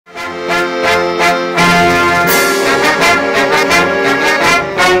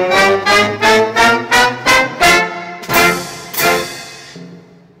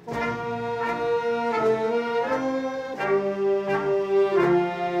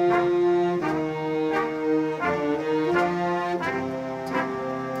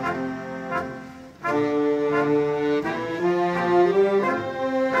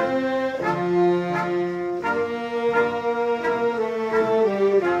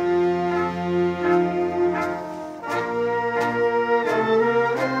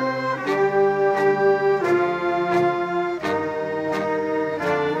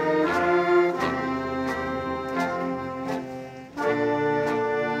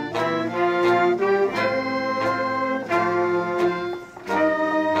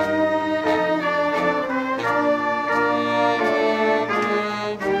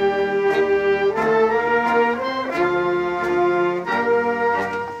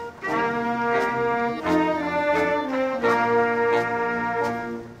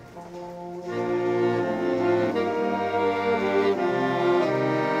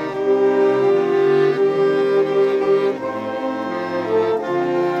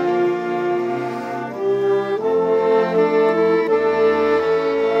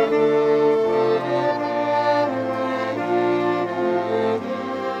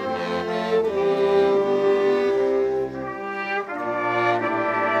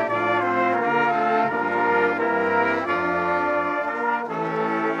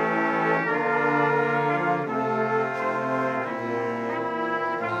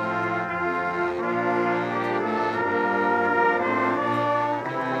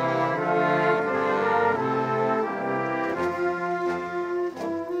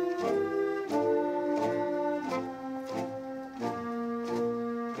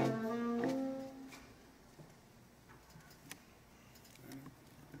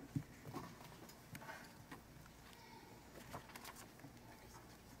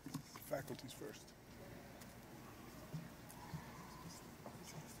faculties first.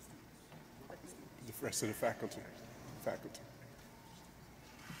 The rest of the faculty.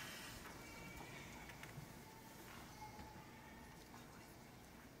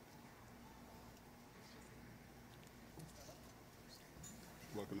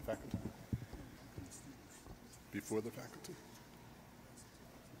 Welcome to faculty. Before the faculty.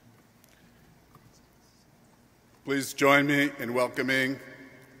 Please join me in welcoming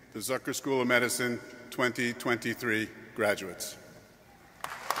the Zucker School of Medicine 2023 graduates.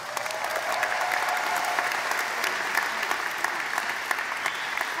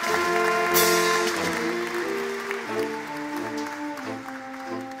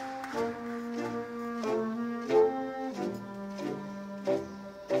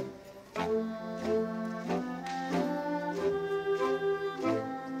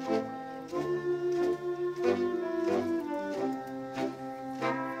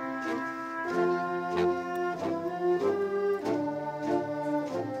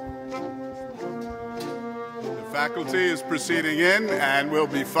 Faculty is proceeding in and will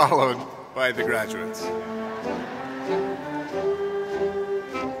be followed by the graduates.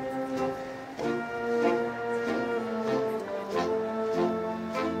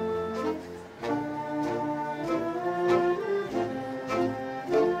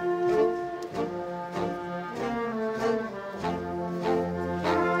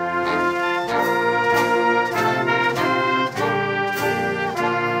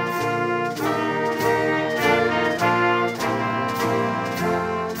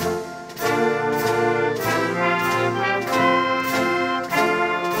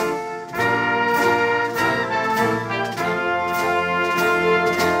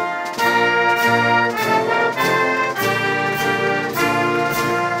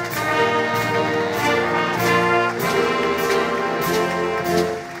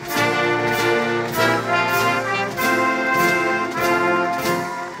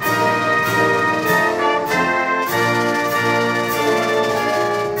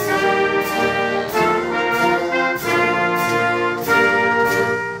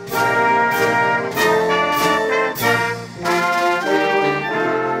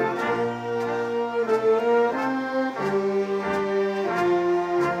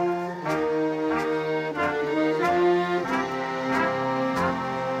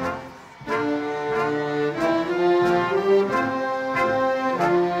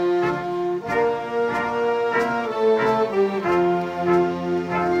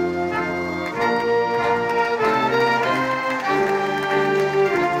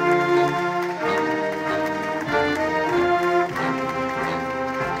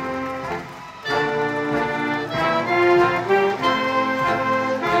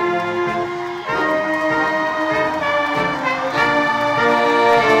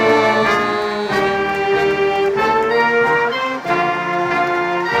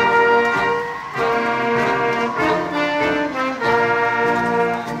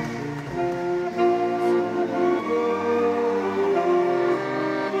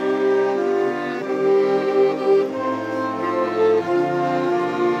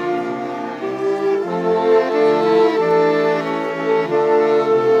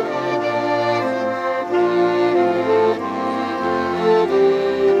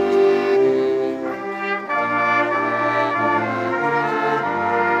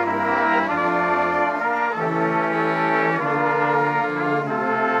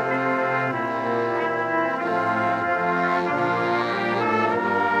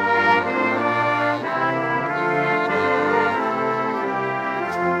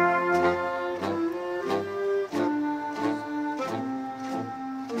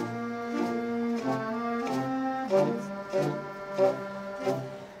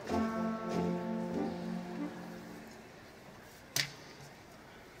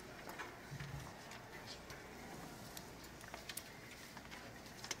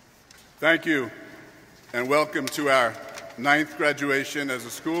 Thank you, and welcome to our 9th graduation as a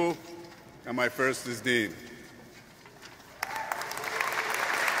school, and my first as dean. You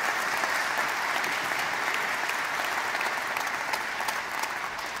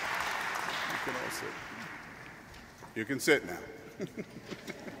can all sit. You can sit now.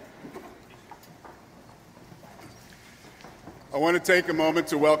 I want to take a moment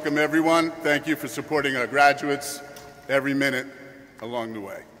to welcome everyone. Thank you for supporting our graduates every minute along the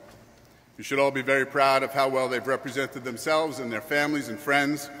way. You should all be very proud of how well they've represented themselves and their families and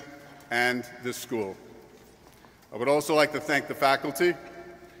friends and this school. I would also like to thank the faculty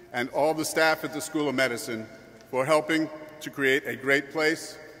and all the staff at the School of Medicine for helping to create a great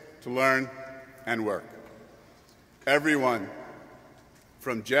place to learn and work. Everyone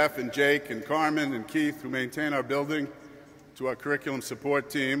from Jeff and Jake and Carmen and Keith, who maintain our building, to our curriculum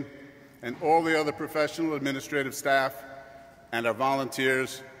support team, and all the other professional administrative staff and our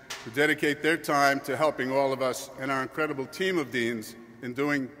volunteers who dedicate their time to helping all of us and our incredible team of deans in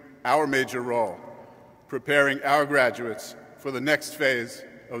doing our major role, preparing our graduates for the next phase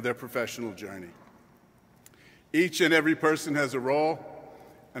of their professional journey. Each and every person has a role,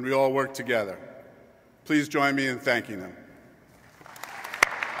 and we all work together. Please join me in thanking them.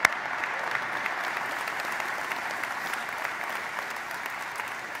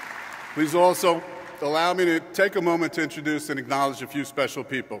 Please also allow me to take a moment to introduce and acknowledge a few special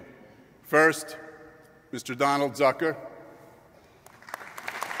people. First, Mr. Donald Zucker,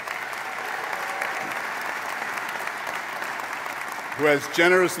 who has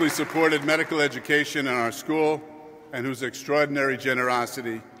generously supported medical education in our school and whose extraordinary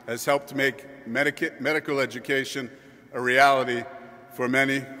generosity has helped make medical education a reality for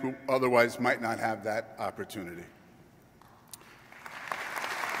many who otherwise might not have that opportunity.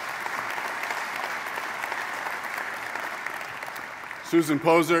 Susan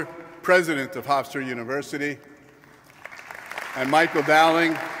Poser, President of Hofstra University, and Michael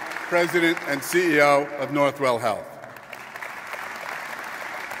Dowling, President and CEO of Northwell Health.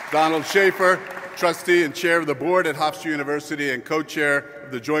 Donald Schaefer, Trustee and Chair of the Board at Hofstra University and Co-Chair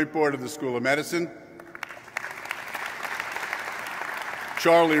of the Joint Board of the School of Medicine.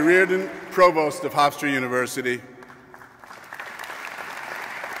 Charlie Reardon, Provost of Hofstra University.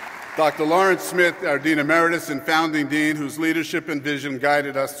 Dr. Lawrence Smith, our Dean Emeritus and founding Dean, whose leadership and vision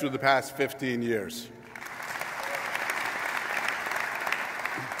guided us through the past 15 years.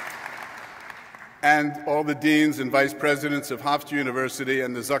 And all the deans and vice presidents of Hofstra University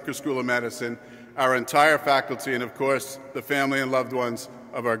and the Zucker School of Medicine, our entire faculty, and of course, the family and loved ones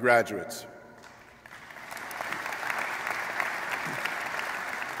of our graduates.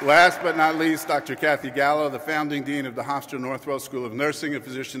 Last but not least, Dr. Kathy Gallo, the founding dean of the Hofstra Northwell School of Nursing and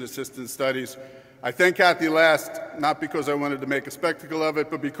Physician Assistant Studies. I thank Kathy last, not because I wanted to make a spectacle of it,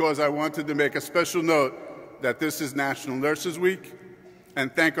 but because I wanted to make a special note that this is National Nurses Week,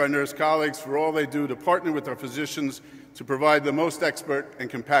 and thank our nurse colleagues for all they do to partner with our physicians to provide the most expert and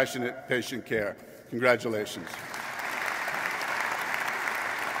compassionate patient care. Congratulations.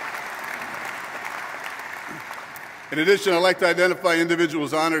 In addition, I'd like to identify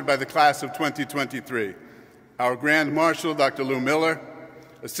individuals honored by the class of 2023. Our Grand Marshal, Dr. Lou Miller,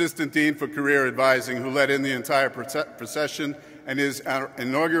 Assistant Dean for Career Advising, who led in the entire procession and is our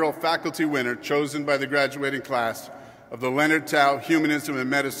inaugural faculty winner chosen by the graduating class of the Leonard Tao Humanism and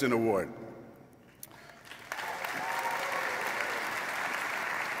Medicine Award.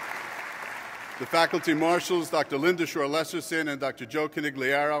 The faculty marshals, Dr. Linda Shore-Lesserson and Dr. Joe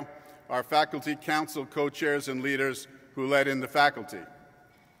Canigliaro, our faculty council co-chairs and leaders who led in the faculty.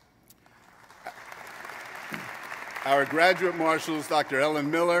 Our graduate marshals, Dr.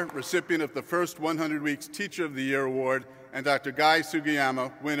 Ellen Miller, recipient of the first 100 Weeks Teacher of the Year Award, and Dr. Guy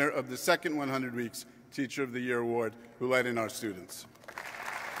Sugiyama, winner of the second 100 Weeks Teacher of the Year Award, who led in our students.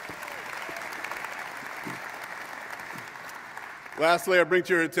 Lastly, I bring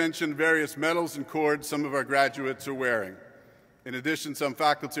to your attention various medals and cords some of our graduates are wearing. In addition, some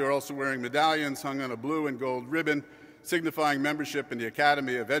faculty are also wearing medallions hung on a blue and gold ribbon, signifying membership in the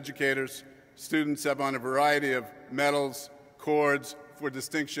Academy of Educators. Students have on a variety of medals, cords for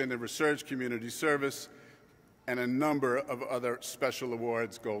distinction in research, community service, and a number of other special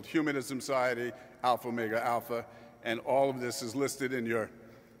awards, Gold Humanism Society, Alpha Omega Alpha, and all of this is listed in your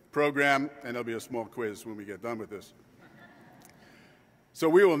program, and there'll be a small quiz when we get done with this. So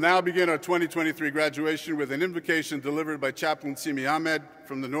we will now begin our 2023 graduation with an invocation delivered by Chaplain Simi Ahmed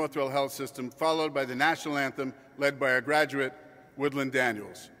from the Northwell Health System, followed by the national anthem led by our graduate, Woodland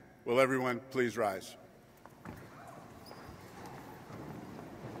Daniels. Will everyone please rise?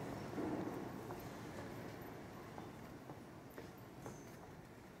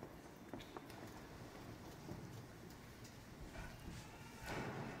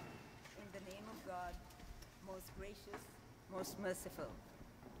 In the name of God, most gracious, most merciful.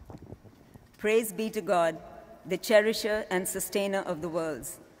 Praise be to God, the cherisher and sustainer of the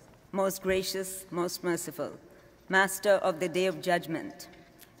worlds, most gracious, most merciful, master of the day of judgment.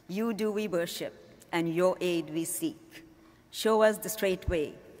 You do we worship, and your aid we seek. Show us the straight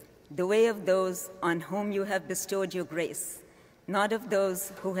way, the way of those on whom you have bestowed your grace, not of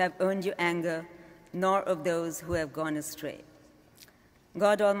those who have earned your anger, nor of those who have gone astray.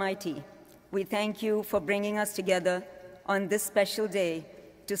 God Almighty, we thank you for bringing us together on this special day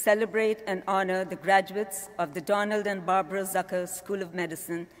to celebrate and honor the graduates of the Donald and Barbara Zucker School of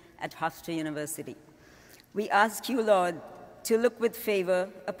Medicine at Hofstra University. We ask you, Lord, to look with favor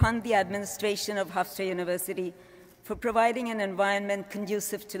upon the administration of Hofstra University for providing an environment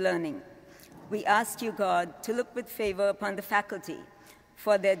conducive to learning. We ask you, God, to look with favor upon the faculty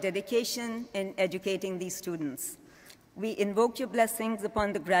for their dedication in educating these students. We invoke your blessings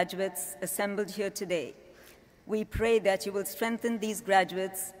upon the graduates assembled here today. We pray that you will strengthen these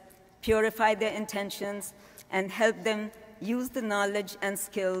graduates, purify their intentions, and help them use the knowledge and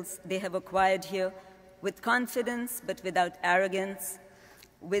skills they have acquired here with confidence but without arrogance,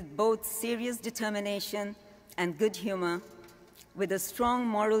 with both serious determination and good humor, with a strong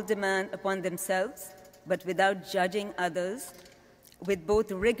moral demand upon themselves but without judging others, with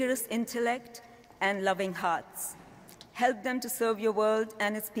both rigorous intellect and loving hearts. Help them to serve your world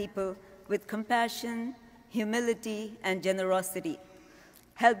and its people with compassion, humility, and generosity.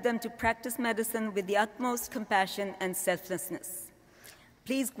 Help them to practice medicine with the utmost compassion and selflessness.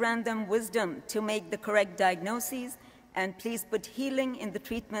 Please grant them wisdom to make the correct diagnoses, and please put healing in the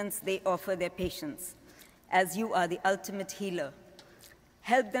treatments they offer their patients, as you are the ultimate healer.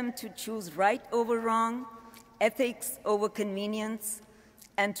 Help them to choose right over wrong, ethics over convenience,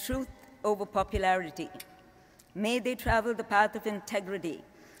 and truth over popularity. May they travel the path of integrity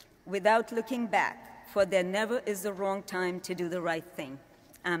without looking back, for there never is a wrong time to do the right thing.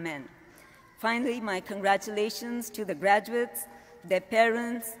 Amen. Finally, my congratulations to the graduates, their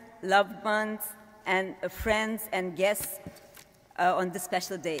parents, loved ones, and friends and guests on this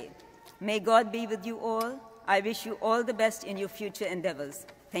special day. May God be with you all. I wish you all the best in your future endeavors.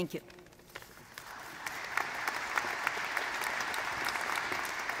 Thank you.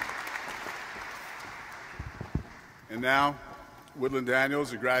 And now, Woodland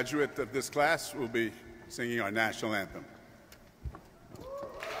Daniels, a graduate of this class, will be singing our national anthem.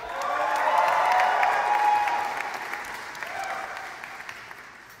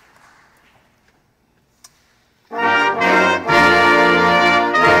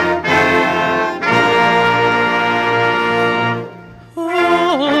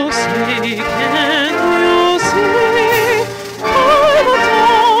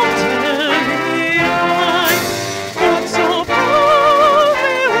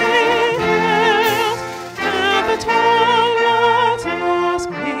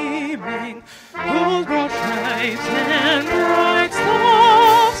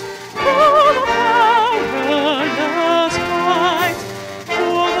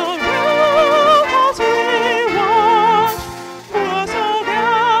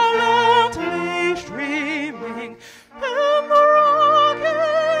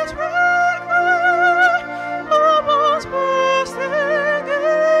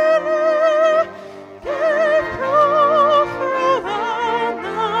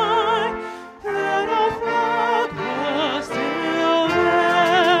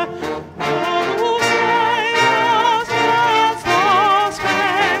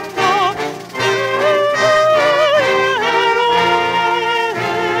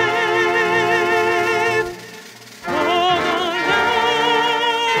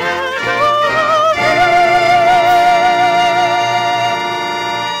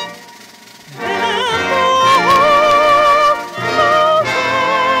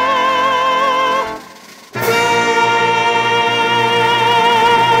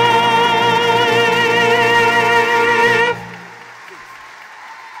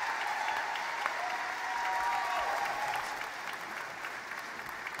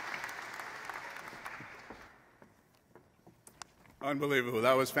 Unbelievable.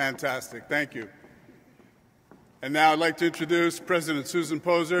 That was fantastic. Thank you. And now I'd like to introduce President Susan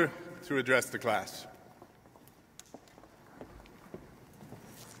Poser to address the class.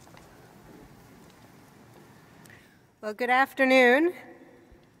 Well, good afternoon.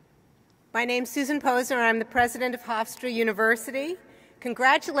 My name's Susan Poser. I'm the president of Hofstra University.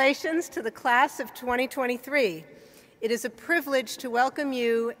 Congratulations to the class of 2023. It is a privilege to welcome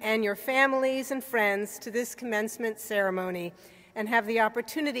you and your families and friends to this commencement ceremony and have the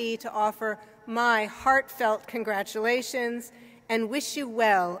opportunity to offer my heartfelt congratulations and wish you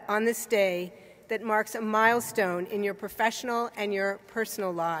well on this day that marks a milestone in your professional and your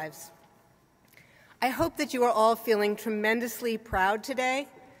personal lives. I hope that you are all feeling tremendously proud today.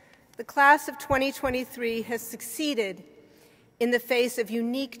 The class of 2023 has succeeded in the face of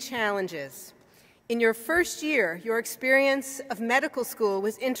unique challenges. In your first year, your experience of medical school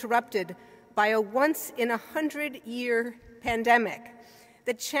was interrupted by a once-in-a-100-year pandemic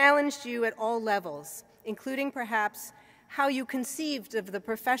that challenged you at all levels, including perhaps how you conceived of the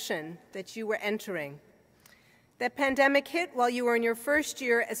profession that you were entering. That pandemic hit while you were in your first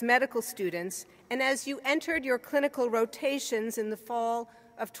year as medical students, and as you entered your clinical rotations in the fall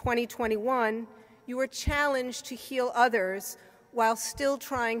of 2021, You are challenged to heal others while still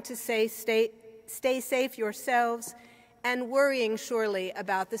trying to stay safe yourselves and worrying surely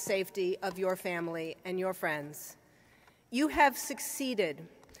about the safety of your family and your friends. You have succeeded,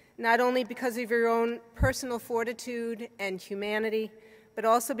 not only because of your own personal fortitude and humanity, but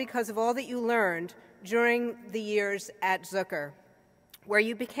also because of all that you learned during the years at Zucker, where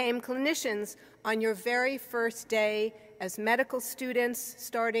you became clinicians on your very first day as medical students,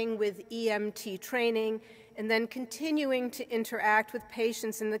 starting with EMT training, and then continuing to interact with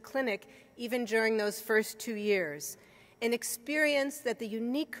patients in the clinic even during those first 2 years, an experience that the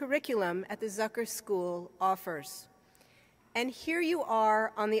unique curriculum at the Zucker School offers. And here you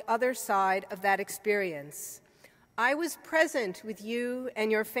are on the other side of that experience. I was present with you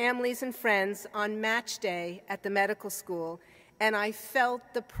and your families and friends on match day at the medical school, and I felt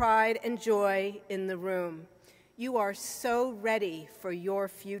the pride and joy in the room. You are so ready for your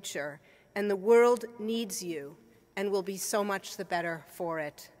future, and the world needs you and will be so much the better for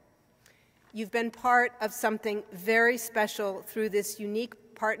it. You've been part of something very special through this unique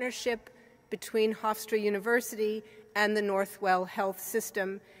partnership between Hofstra University and the Northwell Health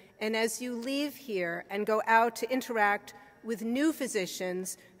system. And as you leave here and go out to interact with new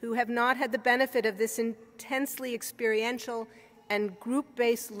physicians who have not had the benefit of this intensely experiential and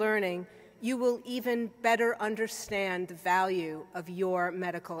group-based learning, you will even better understand the value of your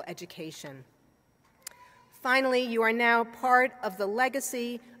medical education. Finally, you are now part of the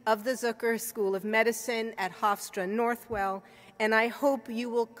legacy of the Zucker School of Medicine at Hofstra Northwell, and I hope you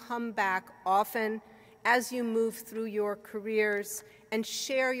will come back often as you move through your careers and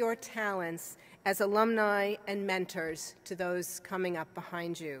share your talents as alumni and mentors to those coming up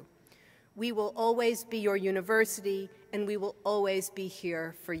behind you. We will always be your university, and we will always be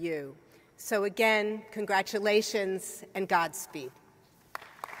here for you. So again, congratulations and Godspeed.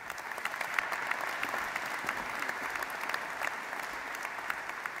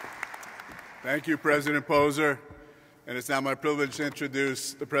 Thank you, President Poser. And it's now my privilege to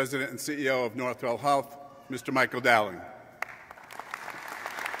introduce the President and CEO of Northwell Health, Mr. Michael Dowling.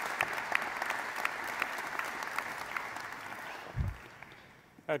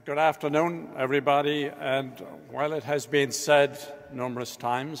 Good afternoon, everybody. And while it has been said numerous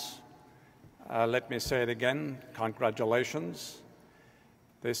times, let me say it again, congratulations.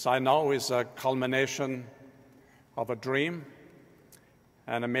 This, I know, is a culmination of a dream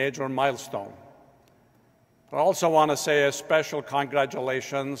and a major milestone. But I also want to say a special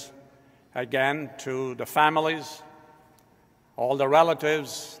congratulations again to the families, all the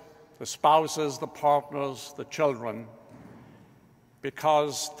relatives, the spouses, the partners, the children,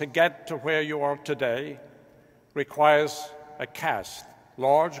 because to get to where you are today requires a cast,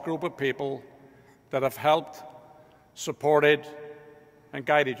 large group of people that have helped, supported, and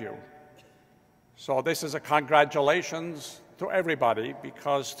guided you. So this is a congratulations to everybody,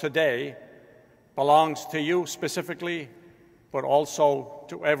 because today belongs to you specifically, but also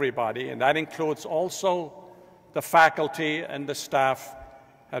to everybody, and that includes also the faculty and the staff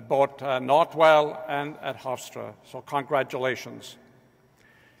at both Northwell and at Hofstra. So congratulations.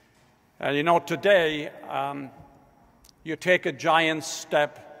 And you know, today you take a giant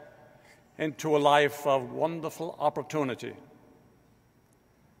step into a life of wonderful opportunity,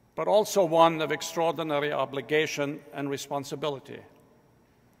 but also one of extraordinary obligation and responsibility.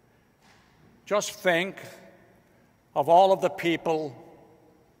 Just think of all of the people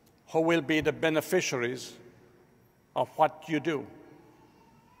who will be the beneficiaries of what you do.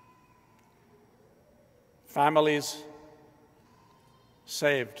 Families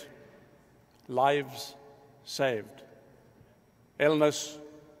saved, lives saved, illness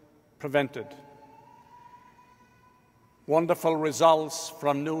prevented, wonderful results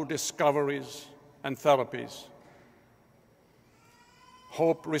from new discoveries and therapies,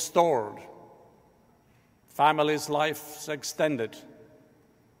 hope restored, families' lives extended,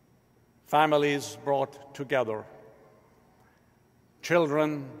 families brought together,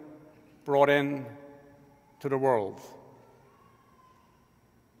 children brought in to the world.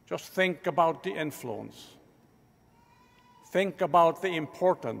 Just think about the influence. Think about the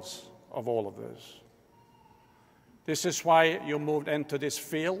importance of all of this. This is why you moved into this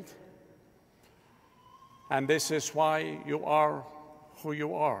field, and this is why you are who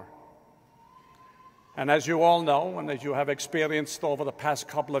you are. And as you all know, and as you have experienced over the past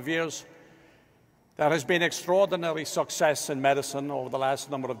couple of years, there has been extraordinary success in medicine over the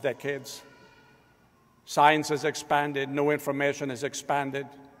last number of decades. Science has expanded, new information has expanded,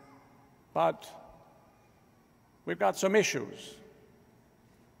 but we've got some issues.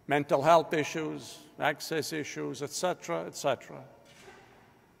 Mental health issues, access issues, etc., etc.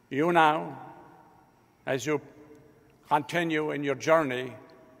 You now as you continue in your journey,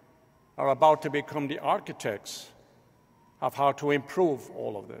 are about to become the architects of how to improve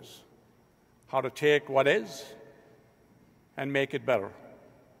all of this, how to take what is and make it better.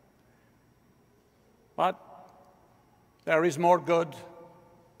 But there is more good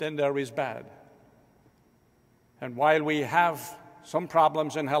than there is bad. And while we have some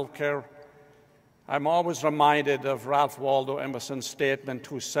problems in healthcare, I'm always reminded of Ralph Waldo Emerson's statement,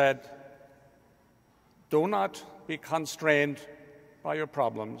 who said, "Do not be constrained by your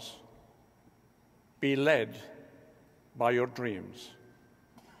problems. Be led by your dreams."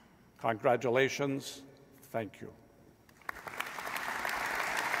 Congratulations. Thank you.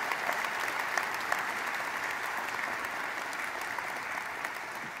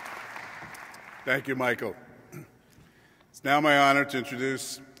 Thank you, Michael. It's now my honor to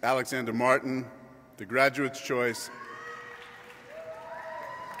introduce Alexander Martin, the Graduate's Choice.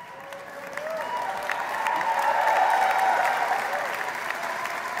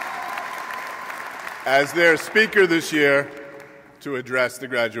 As their speaker this year to address the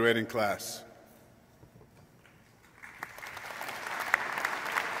graduating class.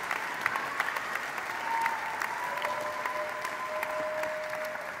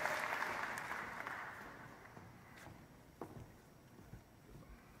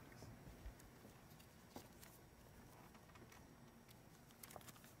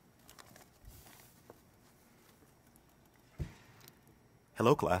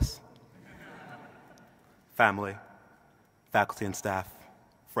 Hello, class, family, faculty and staff,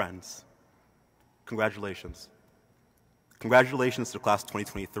 friends. Congratulations. Congratulations to class of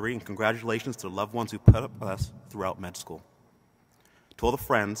 2023, and congratulations to the loved ones who put up with us throughout med school. To all the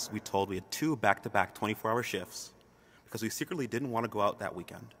friends we told we had 2 back-to-back 24-hour shifts because we secretly didn't want to go out that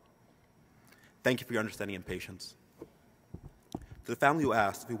weekend. Thank you for your understanding and patience. To the family who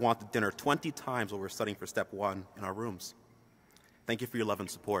asked if we wanted dinner 20 times while we were studying for step 1 in our rooms, thank you for your love and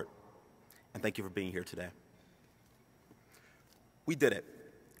support, and thank you for being here today. We did it.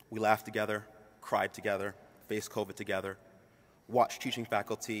 We laughed together, cried together, faced COVID together, watched teaching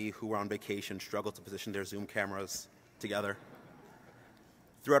faculty who were on vacation struggle to position their Zoom cameras together.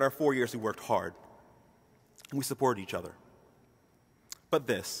 Throughout our 4 years, we worked hard, and we supported each other. But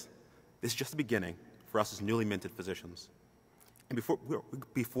this is just the beginning for us as newly minted physicians. And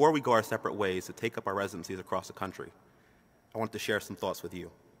before we go our separate ways to take up our residencies across the country, I want to share some thoughts with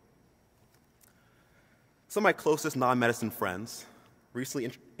you. Some of my closest non-medicine friends recently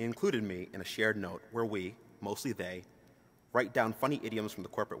included me in a shared note where we, mostly they, write down funny idioms from the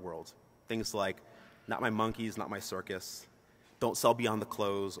corporate world. Things like, not my monkeys, not my circus, don't sell beyond the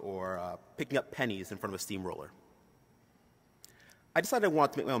close, or picking up pennies in front of a steamroller. I decided I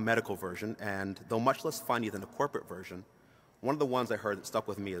wanted to make my own medical version, and though much less funny than the corporate version, one of the ones I heard that stuck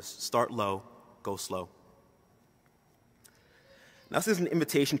with me is start low, go slow. Now, this is an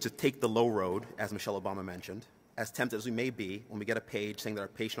invitation to take the low road, as Michelle Obama mentioned, as tempted as we may be when we get a page saying that our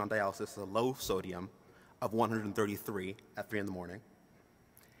patient on dialysis has a low sodium of 133 at 3 in the morning.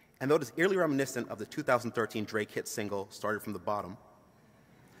 And though it is eerily reminiscent of the 2013 Drake hit single, Started from the Bottom,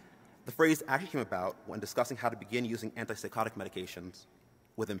 the phrase actually came about when discussing how to begin using antipsychotic medications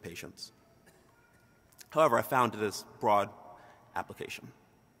within patients. However, I found it as broad application.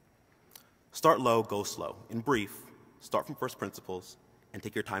 Start low, go slow. In brief, start from first principles and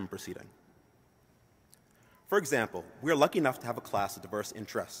take your time in proceeding. For example, we are lucky enough to have a class of diverse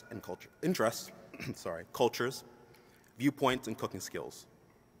interests and cultures, viewpoints, and cooking skills.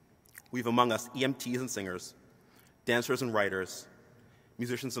 We have among us EMTs and singers, dancers and writers,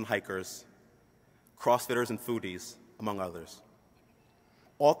 musicians and hikers, CrossFitters and foodies, among others.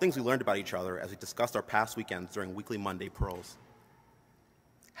 All things we learned about each other as we discussed our past weekends during weekly Monday pearls.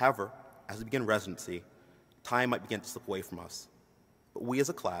 However, as we begin residency, time might begin to slip away from us. But we as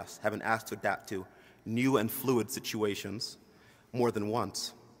a class have been asked to adapt to new and fluid situations more than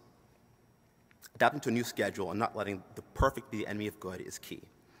once. Adapting to a new schedule and not letting the perfect be the enemy of good is key.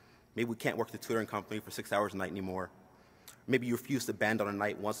 Maybe we can't work at the tutoring company for 6 hours a night anymore. Maybe you refuse to band on a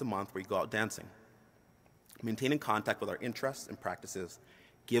night once a month where you go out dancing. Maintaining contact with our interests and practices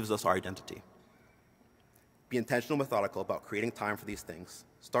gives us our identity. Be intentional and methodical about creating time for these things.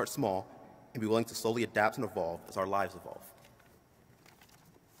 Start small and be willing to slowly adapt and evolve as our lives evolve.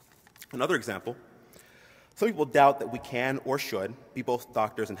 Another example, some people doubt that we can or should be both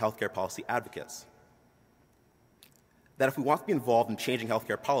doctors and healthcare policy advocates. That if we want to be involved in changing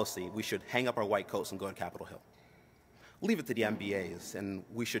healthcare policy, we should hang up our white coats and go to Capitol Hill. Leave it to the MBAs, and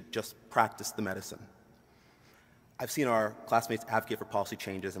we should just practice the medicine. I've seen our classmates advocate for policy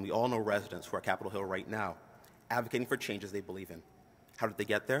changes, and we all know residents who are at Capitol Hill right now advocating for changes they believe in. How did they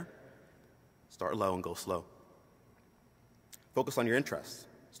get there? Start low and go slow. Focus on your interests.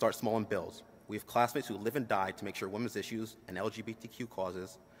 Start small and build. We have classmates who live and die to make sure women's issues and LGBTQ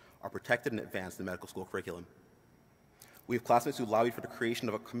causes are protected and advanced in the medical school curriculum. We have classmates who lobbied for the creation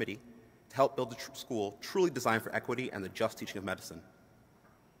of a committee to help build a school truly designed for equity and the just teaching of medicine.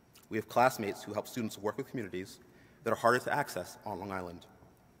 We have classmates who help students work with communities that are harder to access on Long Island.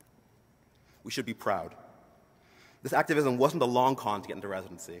 We should be proud. This activism wasn't a long con to get into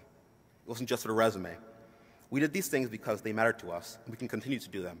residency. It wasn't just for the resume. We did these things because they mattered to us, and we can continue to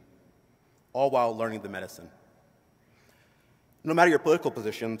do them, all while learning the medicine. No matter your political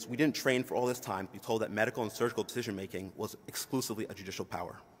positions, we didn't train for all this time to be told that medical and surgical decision-making was exclusively a judicial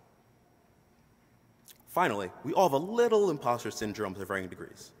power. Finally, we all have a little imposter syndrome to varying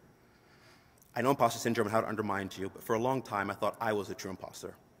degrees. I know imposter syndrome and how it undermines you, but for a long time I thought I was a true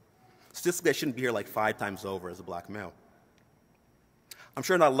imposter. Statistically, I shouldn't be here like 5 times over as a black male. I'm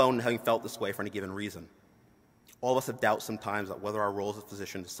sure I'm not alone in having felt this way for any given reason. All of us have doubts sometimes about whether our role as a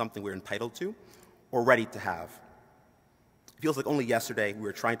physician is something we're entitled to or ready to have. It feels like only yesterday we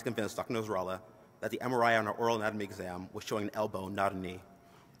were trying to convince Dr. Nasrallah that the MRI on our oral anatomy exam was showing an elbow, not a knee,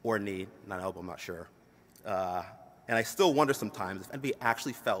 or a knee, not an elbow, I'm not sure. And I still wonder sometimes if anybody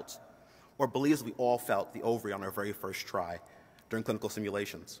actually felt or believes we all felt the ovary on our very first try during clinical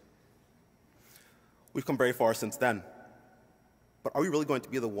simulations. We've come very far since then. But are we really going to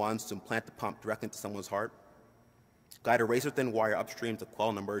be the ones to implant the pump directly into someone's heart? Guide a razor-thin wire upstream to quell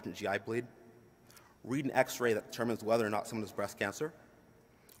an emergent GI bleed? Read an X-ray that determines whether or not someone has breast cancer?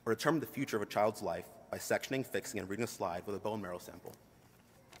 Or determine the future of a child's life by sectioning, fixing, and reading a slide with a bone marrow sample?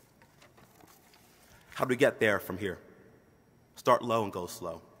 How do we get there from here? Start low and go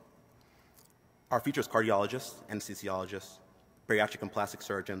slow. Our future is cardiologists, anesthesiologists, bariatric and plastic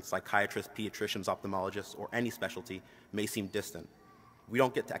surgeons, psychiatrists, pediatricians, ophthalmologists, or any specialty may seem distant. We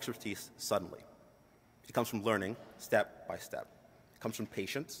don't get to expertise suddenly. It comes from learning step by step. It comes from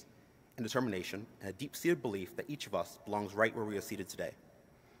patience and determination and a deep-seated belief that each of us belongs right where we are seated today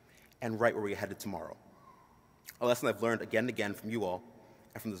and right where we are headed tomorrow. A lesson I've learned again and again from you all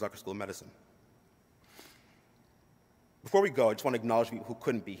and from the Zucker School of Medicine. Before we go, I just want to acknowledge people who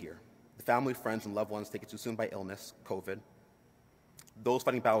couldn't be here. The family, friends, and loved ones taken too soon by illness, COVID, those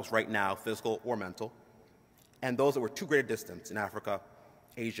fighting battles right now, physical or mental, and those that were too great a distance in Africa,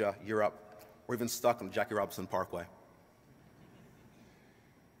 Asia, Europe, or even stuck on the Jackie Robinson Parkway.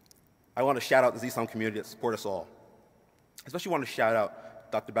 I want to shout out the Islam community that support us all. I especially want to shout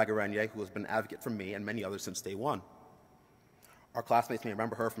out Dr. Bagaranier, who has been an advocate for me and many others since day one. Our classmates may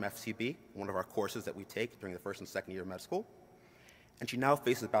remember her from FCB, one of our courses that we take during the first and second year of med school, and she now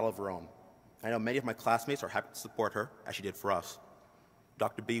faces a battle of her own. I know many of my classmates are happy to support her, as she did for us.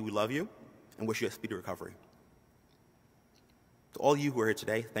 Dr. B, we love you and wish you a speedy recovery. To all of you who are here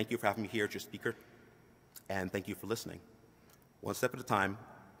today, thank you for having me here as your speaker, and thank you for listening. One step at a time,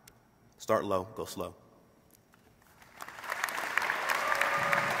 start low, go slow.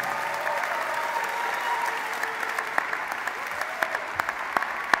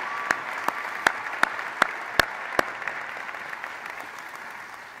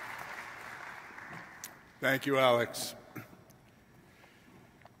 Thank you, Alex.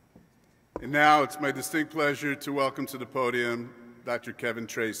 And now it's my distinct pleasure to welcome to the podium Dr. Kevin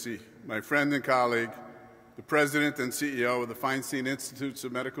Tracey, my friend and colleague, the President and CEO of the Feinstein Institutes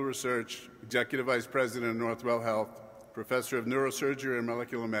of Medical Research, Executive Vice President of Northwell Health, Professor of Neurosurgery and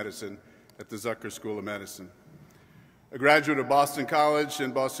Molecular Medicine at the Zucker School of Medicine. A graduate of Boston College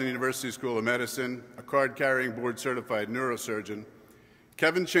and Boston University School of Medicine, a card-carrying board-certified neurosurgeon,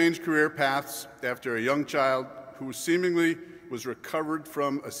 Kevin changed career paths after a young child who seemingly was recovered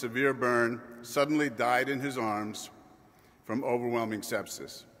from a severe burn suddenly died in his arms from overwhelming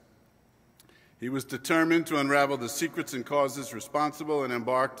sepsis. He was determined to unravel the secrets and causes responsible and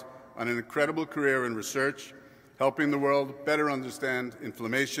embarked on an incredible career in research, helping the world better understand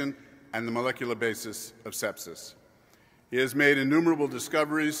inflammation and the molecular basis of sepsis. He has made innumerable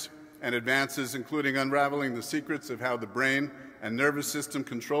discoveries and advances, including unraveling the secrets of how the brain and nervous system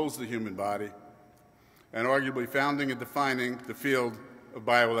controls the human body, and arguably founding and defining the field of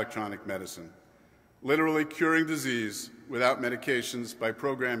bioelectronic medicine, literally curing disease without medications by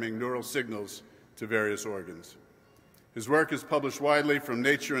programming neural signals to various organs. His work is published widely from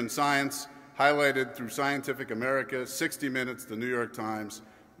Nature and Science, highlighted through Scientific America, 60 Minutes, the New York Times,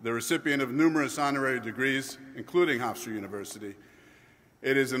 the recipient of numerous honorary degrees, including Hofstra University.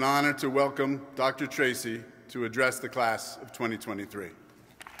 It is an honor to welcome Dr. Tracey to address the class of 2023.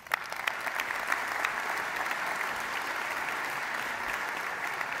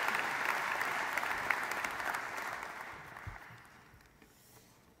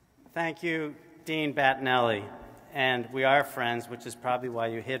 Thank you, Dean Battinelli. And we are friends, which is probably why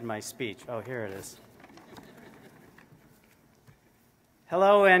you hid my speech. Oh, here it is.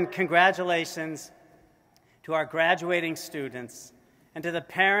 Hello and congratulations to our graduating students and to the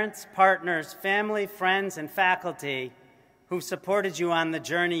parents, partners, family, friends, and faculty who supported you on the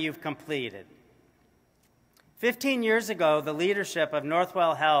journey you've completed. 15 years ago, the leadership of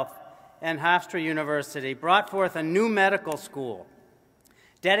Northwell Health and Hofstra University brought forth a new medical school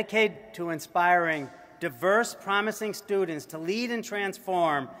dedicated to inspiring diverse, promising students to lead and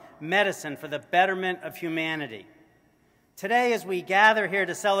transform medicine for the betterment of humanity. Today, as we gather here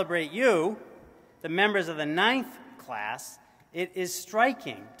to celebrate you, the members of the 9th class, it is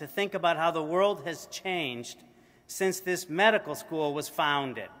striking to think about how the world has changed since this medical school was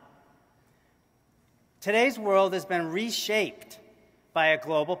founded. Today's world has been reshaped by a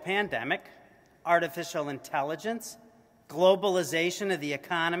global pandemic, artificial intelligence, globalization of the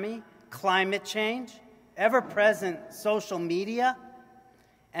economy, climate change, ever-present social media,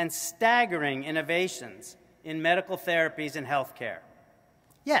 and staggering innovations in medical therapies and healthcare.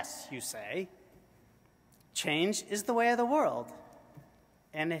 Yes, you say, change is the way of the world,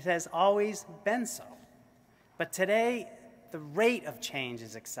 and it has always been so. But today, the rate of change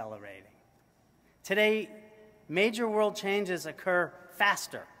is accelerating. Today, major world changes occur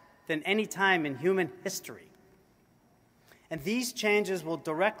faster than any time in human history. And these changes will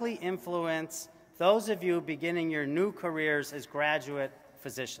directly influence those of you beginning your new careers as graduate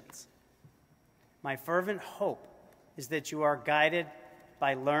physicians. My fervent hope is that you are guided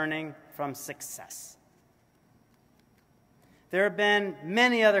by learning from success. There have been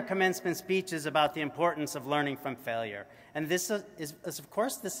many other commencement speeches about the importance of learning from failure. And this is, of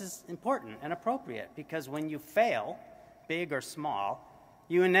course, this is important and appropriate because when you fail, big or small,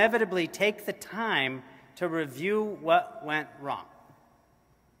 you inevitably take the time to review what went wrong.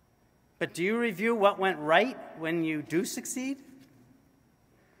 But do you review what went right when you do succeed?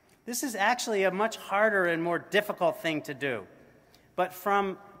 This is actually a much harder and more difficult thing to do. But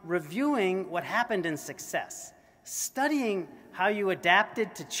from reviewing what happened in success, studying how you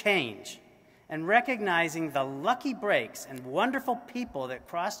adapted to change, and recognizing the lucky breaks and wonderful people that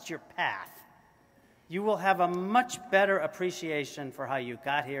crossed your path, you will have a much better appreciation for how you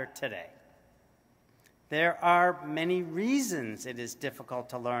got here today. There are many reasons it is difficult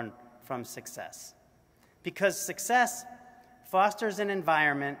to learn from success, because success fosters an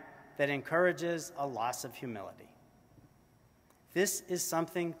environment that encourages a loss of humility. This is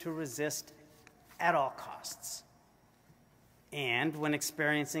something to resist at all costs. And when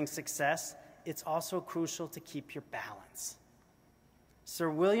experiencing success, it's also crucial to keep your balance. Sir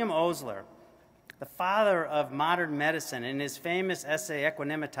William Osler, the father of modern medicine, in his famous essay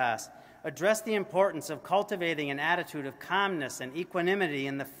Equanimitas, addressed the importance of cultivating an attitude of calmness and equanimity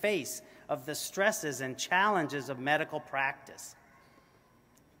in the face of the stresses and challenges of medical practice.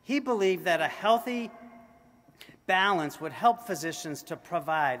 He believed that a healthy balance would help physicians to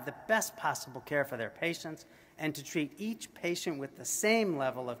provide the best possible care for their patients and to treat each patient with the same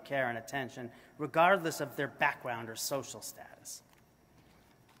level of care and attention, regardless of their background or social status.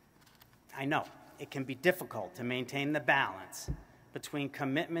 I know it can be difficult to maintain the balance between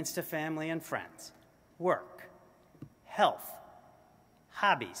commitments to family and friends, work, health,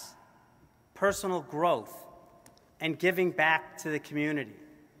 hobbies, personal growth, and giving back to the community.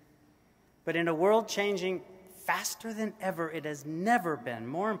 But in a world changing faster than ever, it has never been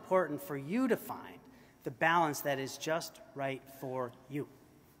more important for you to find the balance that is just right for you.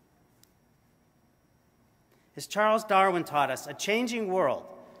 As Charles Darwin taught us, a changing world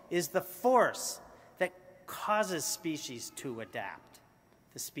is the force that causes species to adapt.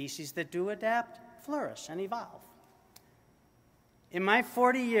 The species that do adapt flourish and evolve. In my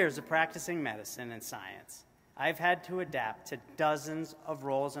 40 years of practicing medicine and science, I've had to adapt to dozens of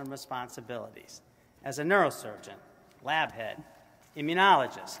roles and responsibilities as a neurosurgeon, lab head,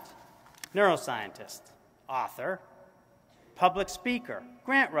 immunologist, neuroscientist, author, public speaker,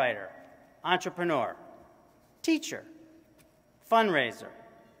 grant writer, entrepreneur, teacher, fundraiser,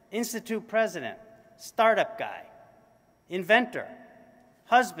 institute president, startup guy, inventor,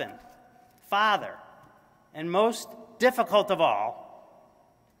 husband, father, and most difficult of all,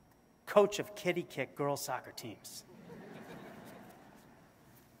 coach of kitty kick girls soccer teams.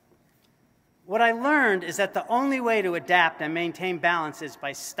 What I learned is that the only way to adapt and maintain balance is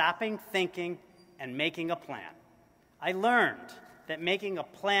by stopping, thinking, and making a plan. I learned that making a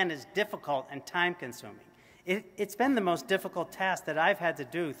plan is difficult and time-consuming. It's been the most difficult task that I've had to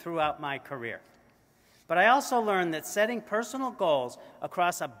do throughout my career. But I also learned that setting personal goals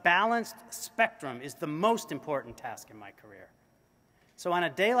across a balanced spectrum is the most important task in my career. So on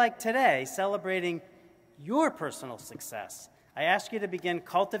a day like today, celebrating your personal success, I ask you to begin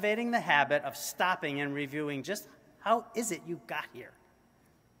cultivating the habit of stopping and reviewing just how is it you got here.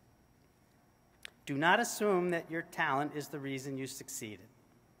 Do not assume that your talent is the reason you succeeded.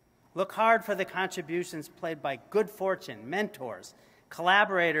 Look hard for the contributions played by good fortune, mentors,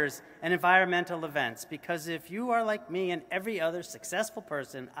 collaborators, and environmental events, because if you are like me and every other successful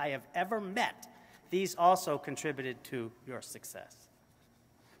person I have ever met, these also contributed to your success.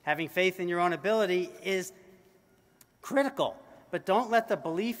 Having faith in your own ability is critical, but don't let the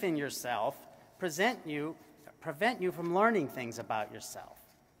belief in yourself prevent you from learning things about yourself.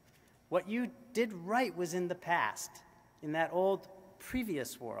 What you did right was in the past, in that old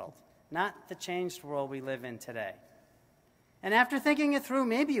previous world, not the changed world we live in today. And after thinking it through,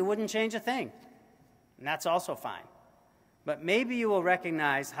 maybe you wouldn't change a thing, and that's also fine. But maybe you will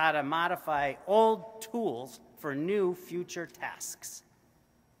recognize how to modify old tools for new future tasks.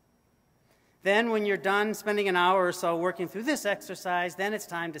 Then when you're done spending an hour or so working through this exercise, then it's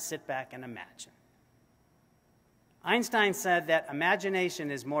time to sit back and imagine. Einstein said that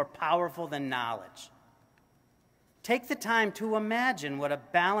imagination is more powerful than knowledge. Take the time to imagine what a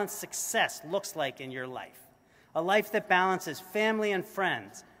balanced success looks like in your life. A life that balances family and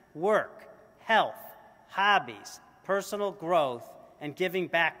friends, work, health, hobbies, personal growth, and giving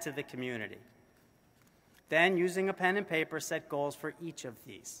back to the community. Then, using a pen and paper, set goals for each of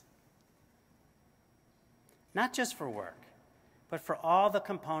these. Not just for work, but for all the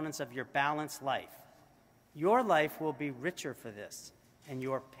components of your balanced life. Your life will be richer for this, and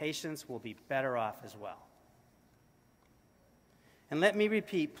your patients will be better off as well. And let me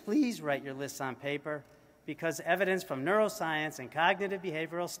repeat, please write your lists on paper, because evidence from neuroscience and cognitive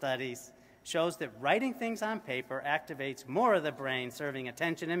behavioral studies shows that writing things on paper activates more of the brain serving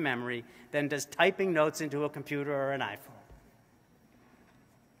attention and memory than does typing notes into a computer or an iPhone.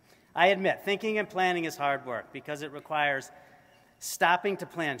 I admit, thinking and planning is hard work because it requires stopping to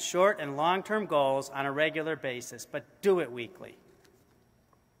plan short and long-term goals on a regular basis, but do it weekly.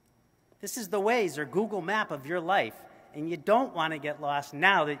 This is the Waze or Google map of your life, and you don't want to get lost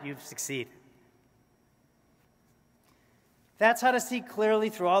now that you've succeeded. That's how to see clearly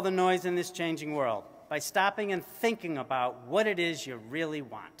through all the noise in this changing world, by stopping and thinking about what it is you really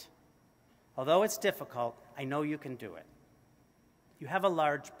want. Although it's difficult, I know you can do it. You have a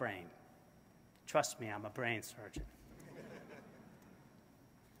large brain. Trust me, I'm a brain surgeon.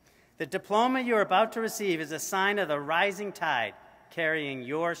 The diploma you're about to receive is a sign of the rising tide carrying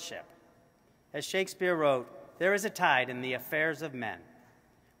your ship. As Shakespeare wrote, there is a tide in the affairs of men,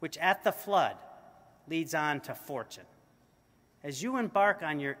 which at the flood leads on to fortune. As you embark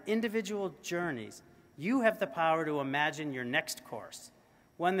on your individual journeys, you have the power to imagine your next course,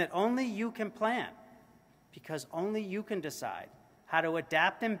 one that only you can plan, because only you can decide how to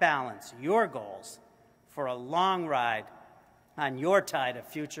adapt and balance your goals for a long ride on your tide of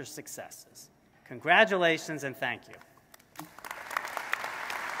future successes. Congratulations and thank you.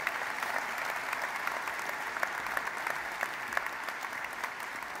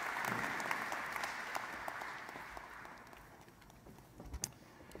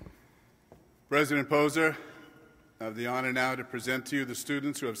 President Poser, I have the honor now to present to you the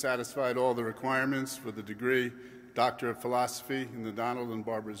students who have satisfied all the requirements for the degree Doctor of Philosophy in the Donald and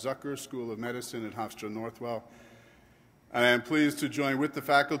Barbara Zucker School of Medicine at Hofstra Northwell. And I am pleased to join with the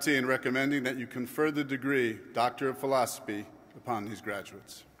faculty in recommending that you confer the degree Doctor of Philosophy upon these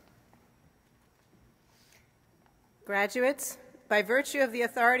graduates. Graduates, by virtue of the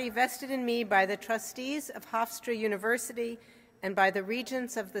authority vested in me by the trustees of Hofstra University and by the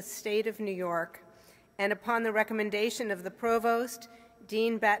regents of the state of New York, and upon the recommendation of the provost,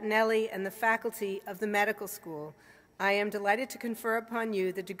 Dean Battinelli, and the faculty of the medical school, I am delighted to confer upon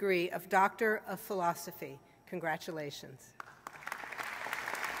you the degree of Doctor of Philosophy. Congratulations.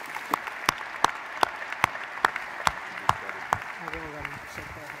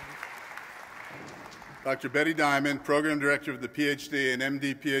 Dr. Betty Diamond, Program Director of the PhD and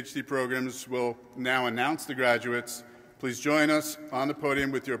MD PhD programs, will now announce the graduates. Please join us on the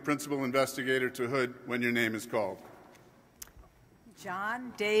podium with your principal investigator to Hood when your name is called.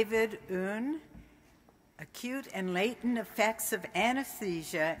 John David Oon, acute and latent effects of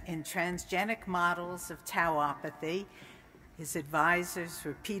anesthesia in transgenic models of tauopathy. His advisors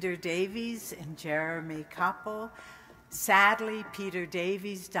were Peter Davies and Jeremy Koppel. Sadly, Peter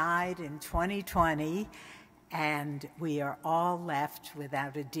Davies died in 2020, and we are all left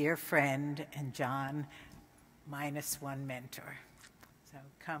without a dear friend, and John minus one mentor. So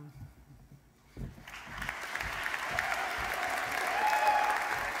come.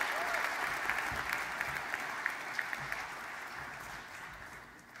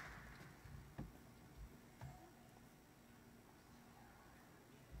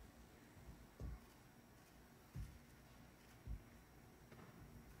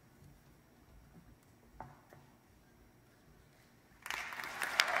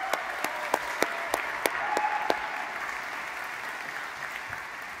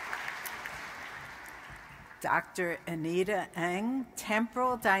 Dr. Anita Ng,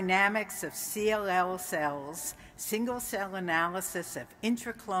 Temporal Dynamics of CLL Cells, Single-Cell Analysis of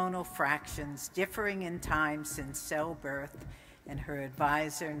Intraclonal Fractions Differing in Time Since Cell Birth, and her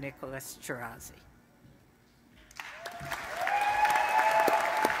advisor, Nicholas Chirazi.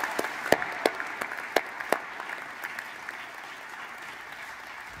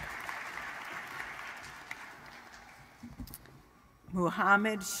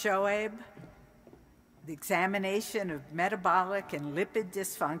 Muhammad Shoaib, the examination of metabolic and lipid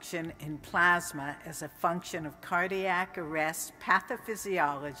dysfunction in plasma as a function of cardiac arrest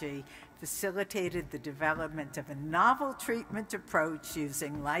pathophysiology facilitated the development of a novel treatment approach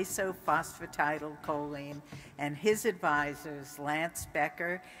using lysophosphatidyl-choline, and his advisors, Lance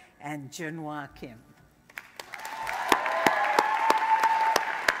Becker and Junhua Kim.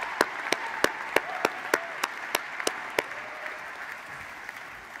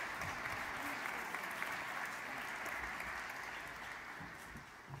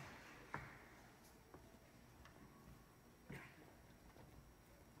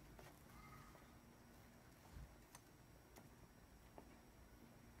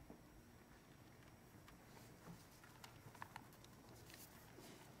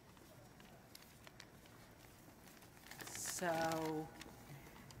 So,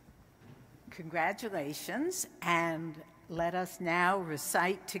 congratulations, and let us now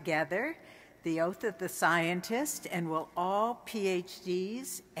recite together the Oath of the Scientist, and will all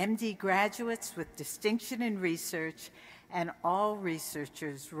PhDs, MD graduates with distinction in research, and all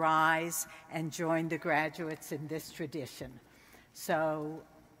researchers rise and join the graduates in this tradition. So,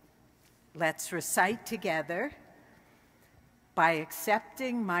 let's recite together. By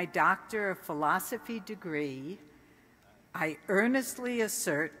accepting my Doctor of Philosophy degree, I earnestly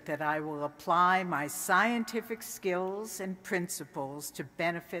assert that I will apply my scientific skills and principles to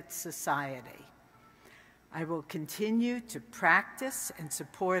benefit society. I will continue to practice and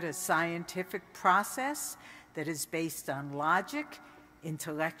support a scientific process that is based on logic,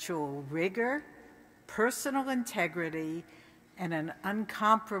 intellectual rigor, personal integrity, and an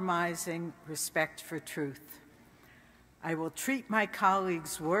uncompromising respect for truth. I will treat my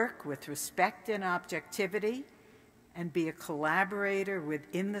colleagues' work with respect and objectivity, and be a collaborator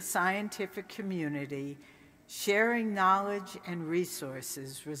within the scientific community, sharing knowledge and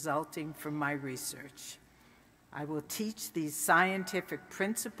resources resulting from my research. I will teach these scientific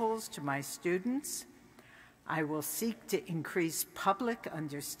principles to my students. I will seek to increase public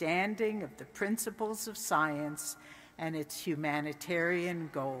understanding of the principles of science and its humanitarian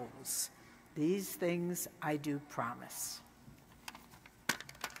goals. These things I do promise.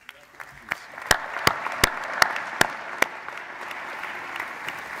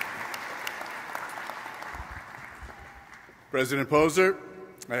 President Poser,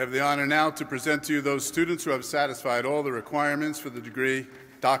 I have the honor now to present to you those students who have satisfied all the requirements for the degree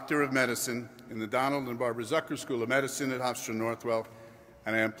Doctor of Medicine in the Donald and Barbara Zucker School of Medicine at Hofstra Northwell,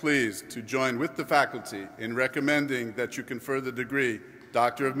 and I am pleased to join with the faculty in recommending that you confer the degree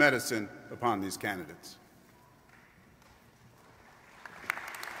Doctor of Medicine upon these candidates.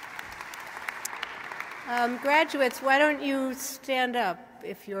 Graduates, why don't you stand up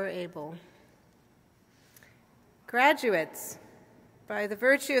if you're able? Graduates, by the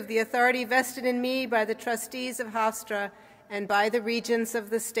virtue of the authority vested in me by the trustees of Hofstra and by the regents of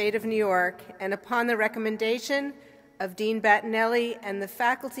the state of New York, and upon the recommendation of Dean Battinelli and the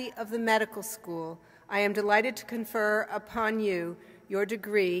faculty of the medical school, I am delighted to confer upon you your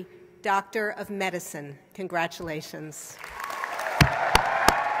degree, Doctor of Medicine. Congratulations.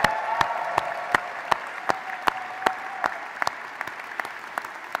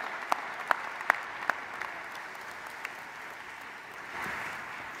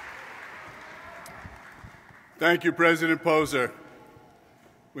 Thank you, President Poser.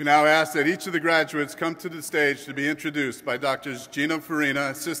 We now ask that each of the graduates come to the stage to be introduced by Drs. Gino Farina,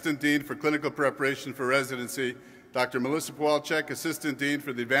 Assistant Dean for Clinical Preparation for Residency, Dr. Melissa Pawalczyk, Assistant Dean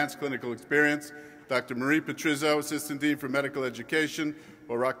for the Advanced Clinical Experience, Dr. Marie Patrizzo, Assistant Dean for Medical Education,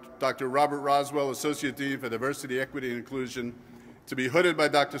 or Dr. Robert Roswell, Associate Dean for Diversity, Equity, and Inclusion, to be hooded by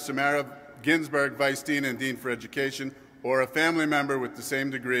Dr. Samara Ginsberg, Vice Dean and Dean for Education, or a family member with the same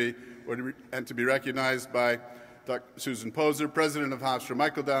degree, and to be recognized by Dr. Susan Poser, President of Hofstra,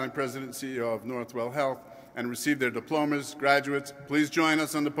 Michael Dowling, President and CEO of Northwell Health, and receive their diplomas. Graduates, please join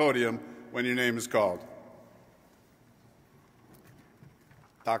us on the podium when your name is called.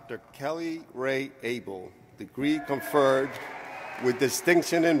 Dr. Kelly Ray Abel, degree conferred with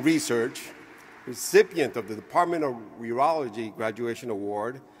distinction in research, recipient of the Department of Urology Graduation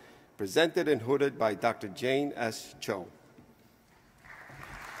Award, presented and hooded by Dr. Jane S. Cho.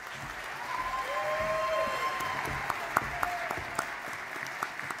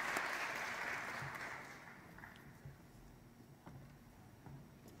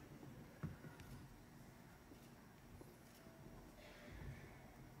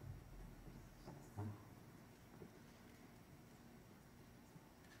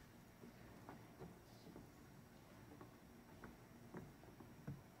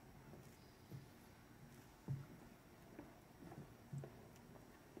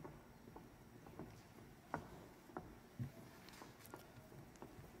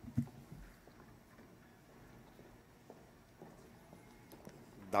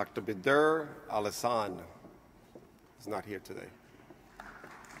 Dr. Bidur Alasan is not here today.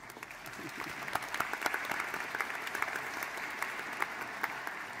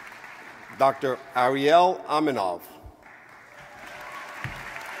 Dr. Ariel Aminov.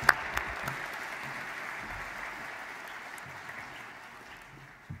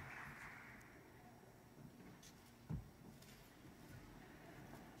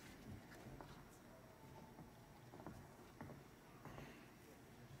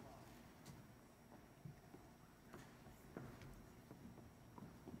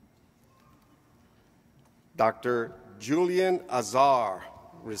 Dr. Julian Azar,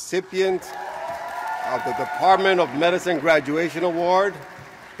 recipient of the Department of Medicine Graduation Award,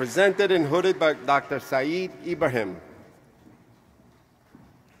 presented and hooded by Dr. Saeed Ibrahim.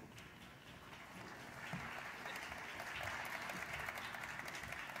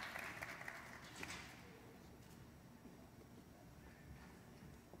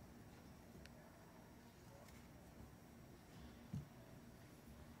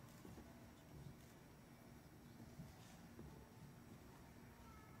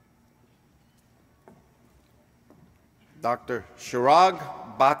 Dr. Shirag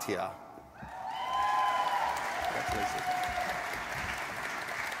Bhatia.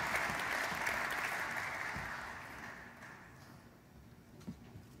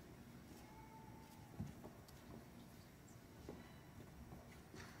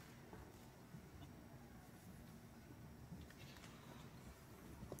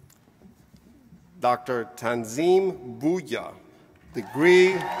 Dr. Tanzim Bouya,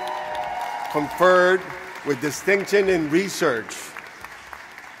 degree conferred with distinction in research.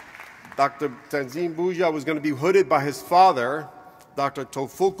 Dr. Tanzim Bouya was going to be hooded by his father, Dr.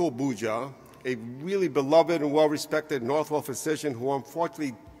 Tofuko Bouya, a really beloved and well-respected Northwell physician who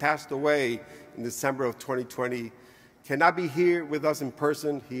unfortunately passed away in December of 2020. Cannot be here with us in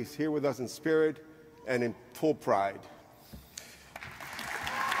person. He's here with us in spirit and in full pride.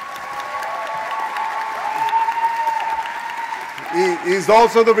 He is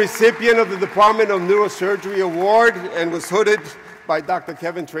also the recipient of the Department of Neurosurgery Award and was hooded by Dr.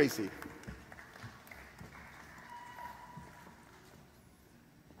 Kevin Tracey.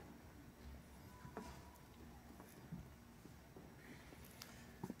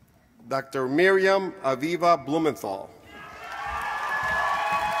 Dr. Miriam Aviva Blumenthal.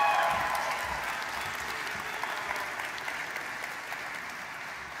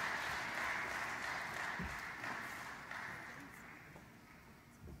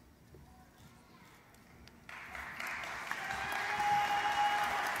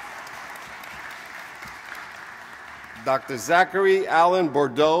 Dr. Zachary Allen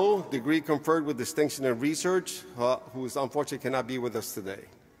Bordeaux, degree conferred with distinction in research, who is unfortunately cannot be with us today.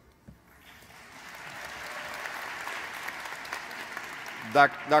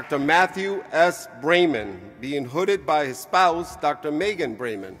 Dr. Matthew S. Brayman, being hooded by his spouse, Dr. Megan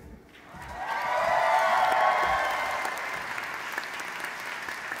Brayman.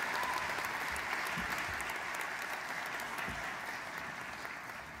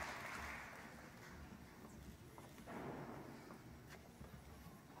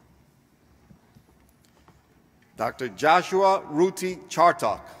 Dr. Joshua Ruti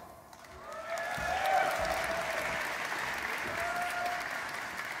Chartok.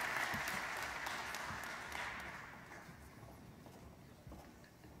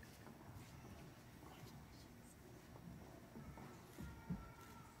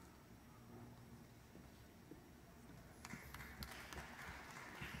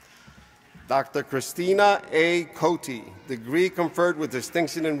 Dr. Christina A. Cote, degree conferred with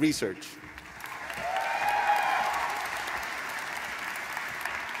distinction in research.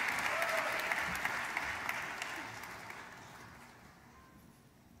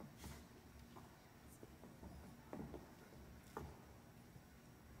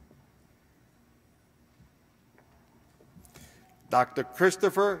 Dr.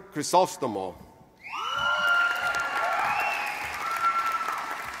 Christopher Crisostomo.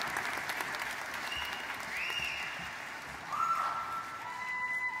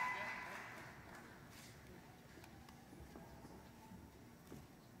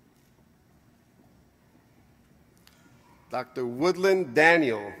 Dr. Woodland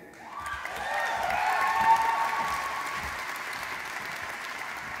Daniel.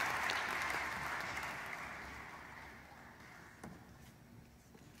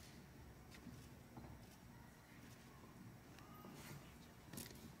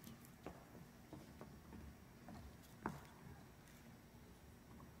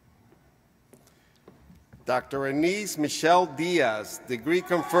 Dr. Anise Michelle Diaz, degree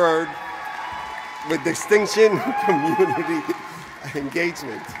conferred with distinction in community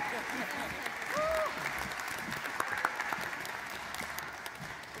Engagement.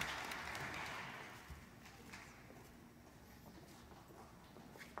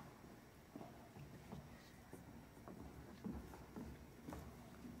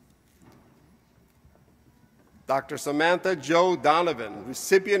 Dr. Samantha Jo Donovan,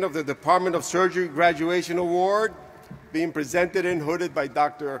 recipient of the Department of Surgery Graduation Award, being presented and hooded by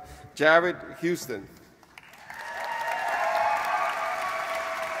Dr. Jared Houston.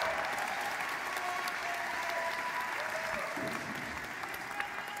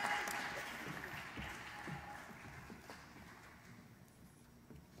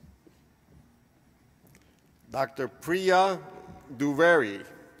 Dr. Priya Duveri,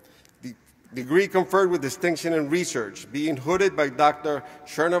 degree conferred with distinction in research, being hooded by Dr.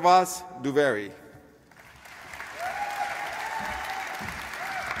 Srinivas Duveri.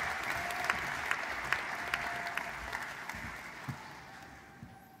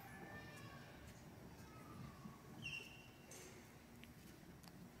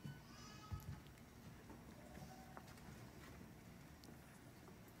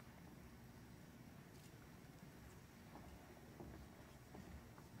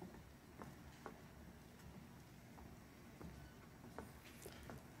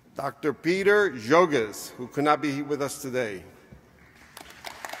 Dr. Peter Jogas, who could not be with us today.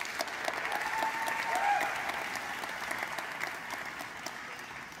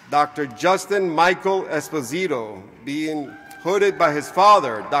 Dr. Justin Michael Esposito, being hooded by his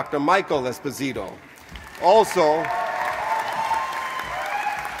father, Dr. Michael Esposito. Also,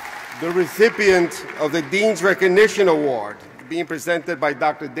 the recipient of the Dean's Recognition Award, being presented by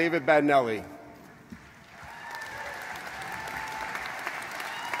Dr. David Badnelli.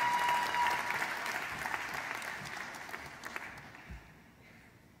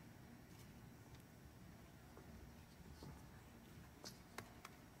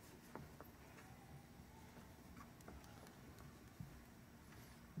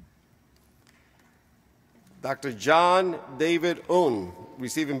 Dr. John David Un,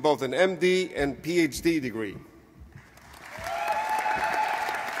 receiving both an MD and PhD degree.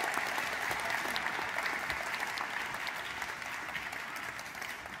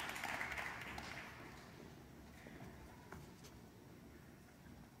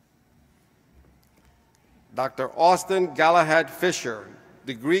 Dr. Austin Galahad Fisher,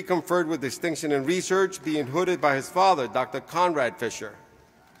 degree conferred with distinction in research, being hooded by his father, Dr. Conrad Fisher.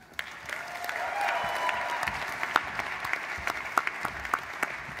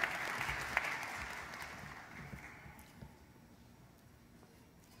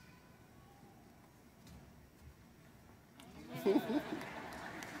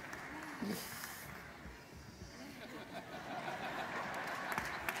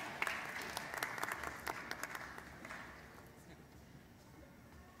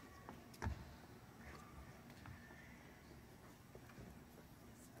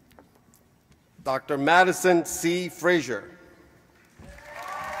 Dr. Madison C. Frazier.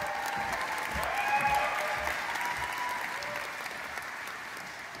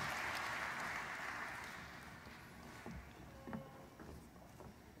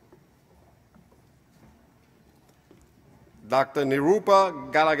 Dr.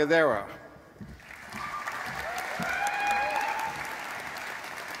 Nirupa Galagadera.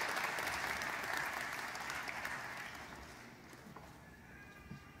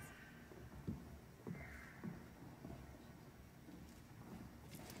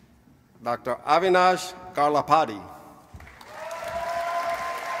 Dr. Avinash Karlapati.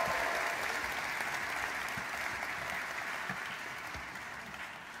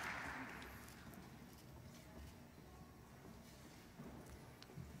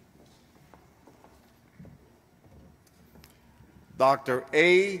 Dr.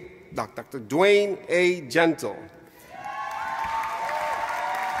 Dwayne A. Gentle,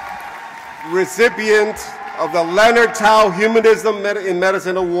 recipient of the Leonard Tao Humanism in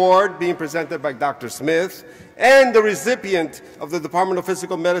Medicine Award, being presented by Dr. Smith, and the recipient of the Department of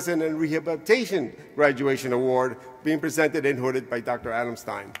Physical Medicine and Rehabilitation Graduation Award, being presented and hooded by Dr. Adam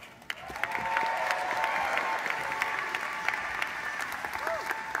Stein.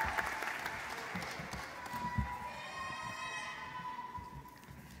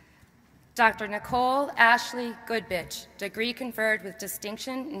 Dr. Nicole Ashley Goodbitch, degree conferred with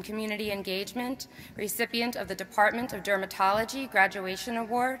distinction in community engagement, recipient of the Department of Dermatology Graduation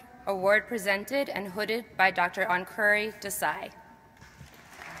Award, award presented and hooded by Dr. Ankuri Desai.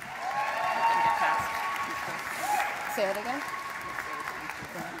 Say it again.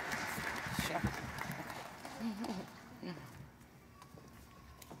 Sure.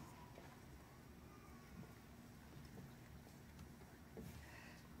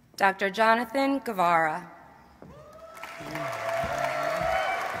 Dr. Jonathan Guevara.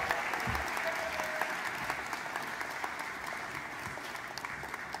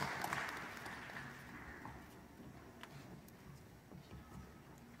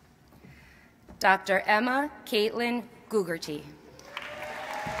 Dr. Emma Caitlin Gugerty.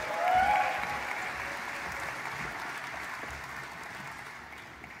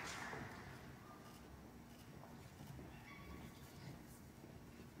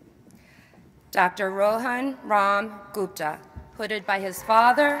 Dr. Rohan Ram Gupta, hooded by his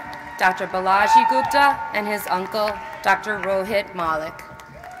father, Dr. Balaji Gupta, and his uncle, Dr. Rohit Malik.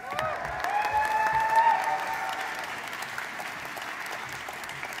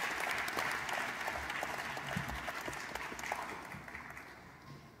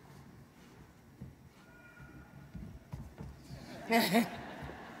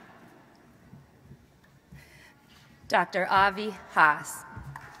 Dr. Avi Haas.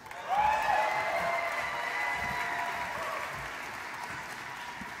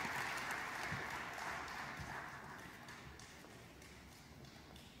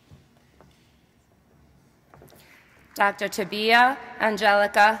 Dr. Tabia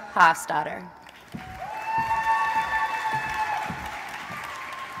Angelica Hofstadter.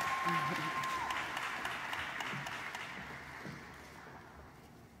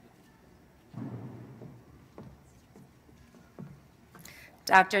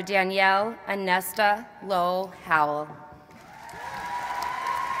 Dr. Danielle Anesta Lowe Howell.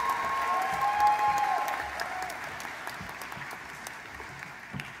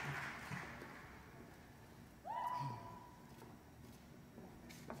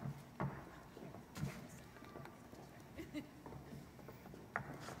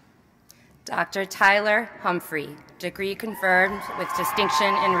 Dr. Tyler Humphrey, degree confirmed with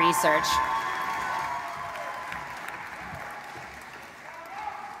distinction in research.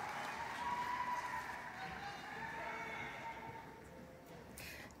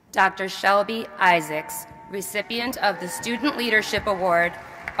 Dr. Shelby Isaacs, recipient of the Student Leadership Award,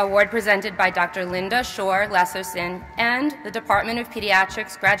 award presented by Dr. Linda Shore Lesserson, and the Department of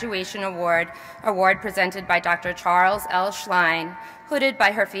Pediatrics Graduation Award, award presented by Dr. Charles L. Schlein, hooded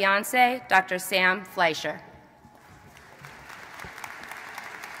by her fiancé, Dr. Sam Fleischer.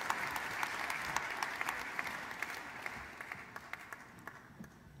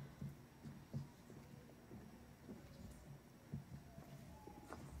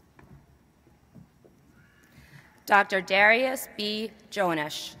 Dr. Darius B.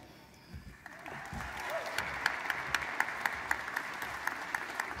 Jonash.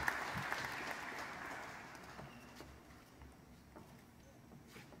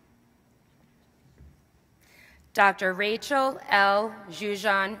 Dr. Rachel L.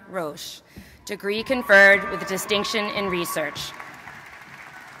 Jujan Roche, degree conferred with distinction in research.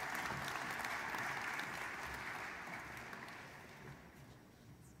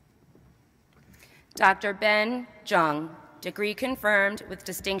 Dr. Ben Jung, degree confirmed with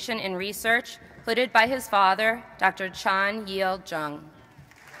distinction in research, hooded by his father, Dr. Chan Yil Jung.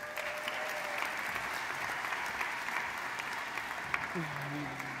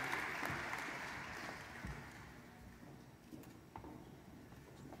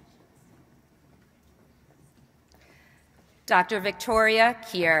 Dr. Victoria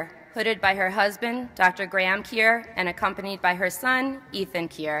Keir, hooded by her husband, Dr. Graham Keir, and accompanied by her son, Ethan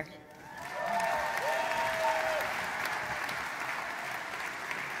Keir.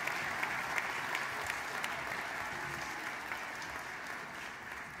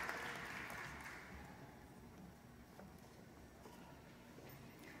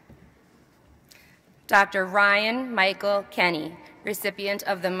 Dr. Ryan Michael Kenny, recipient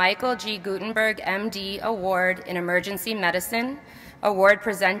of the Michael G. Gutenberg, MD Award in Emergency Medicine, award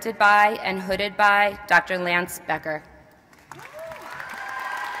presented by and hooded by Dr. Lance Becker.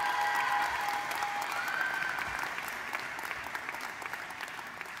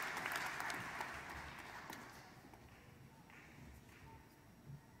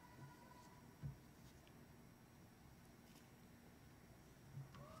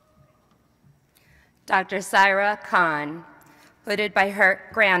 Dr. Saira Khan, hooded by her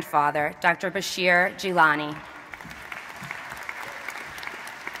grandfather, Dr. Bashir Gilani.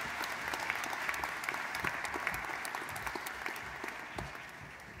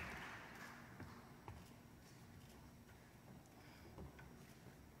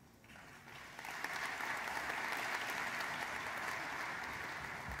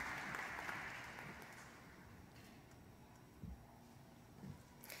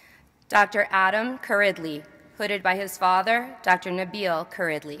 Dr. Adam Kuridli, hooded by his father, Dr. Nabil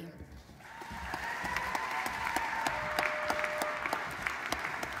Kuridli.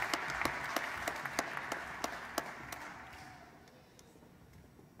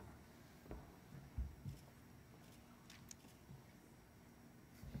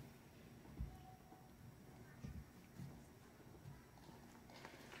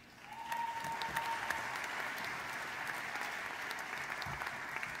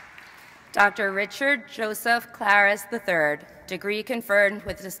 Dr. Richard Joseph Claris III, degree conferred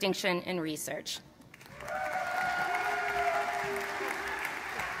with distinction in research.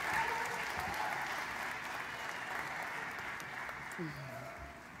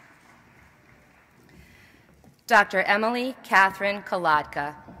 Dr. Emily Catherine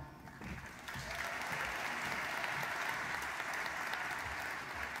Kolodka.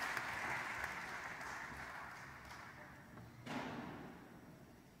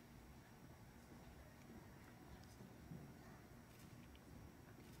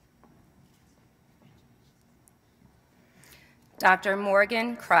 Dr.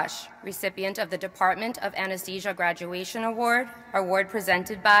 Morgan Crush, recipient of the Department of Anesthesia Graduation Award, award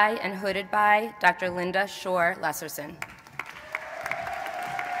presented by and hooded by Dr. Linda Shore Lesserson.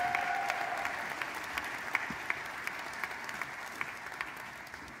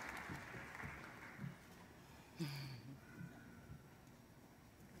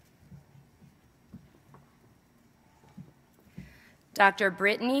 Dr.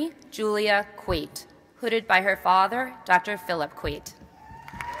 Brittany Julia Quate, hooded by her father, Dr. Philip Quate.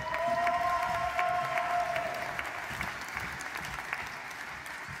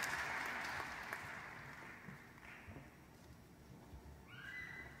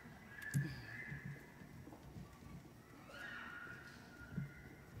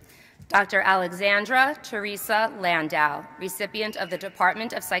 Dr. Alexandra Teresa Landau, recipient of the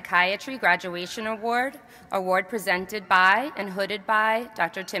Department of Psychiatry Graduation Award, award presented by and hooded by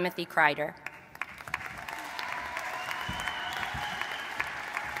Dr. Timothy Kreider.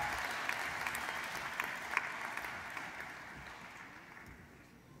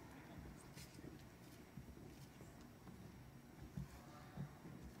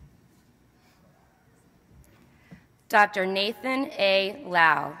 Dr. Nathan A.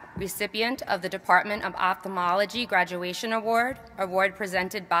 Lau, recipient of the Department of Ophthalmology Graduation Award, award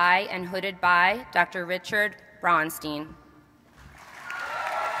presented by and hooded by Dr. Richard Braunstein.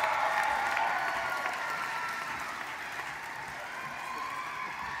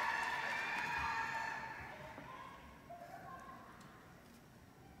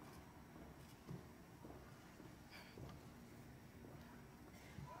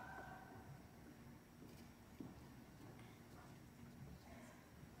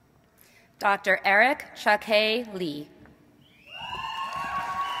 Dr. Eric Chakhe Lee.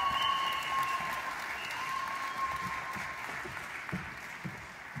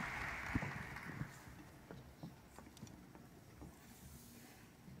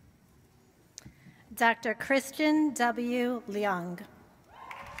 Dr. Christian W. Leung.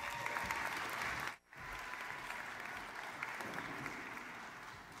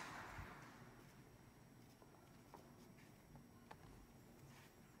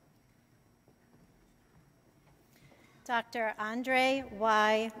 Dr. Andre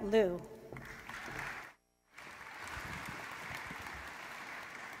Y. Liu.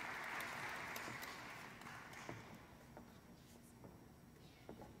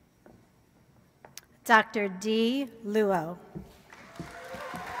 Dr. D. Luo.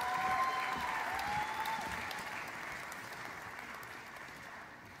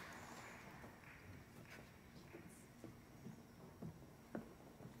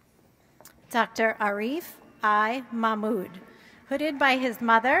 Dr. Arif I. Mahmood, hooded by his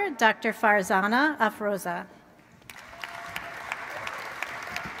mother, Dr. Farzana Afroza.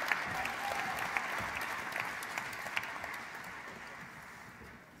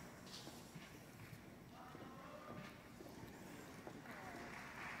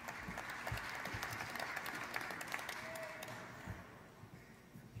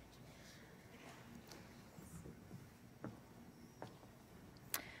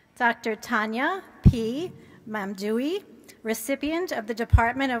 Dr. Tanya P. Mamdoui, recipient of the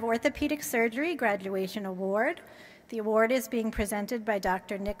Department of Orthopedic Surgery Graduation Award. The award is being presented by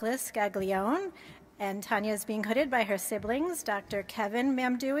Dr. Nicholas Gaglione, and Tanya is being hooded by her siblings, Dr. Kevin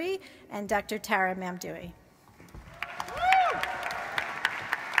Mamdoui and Dr. Tara Mamdoui.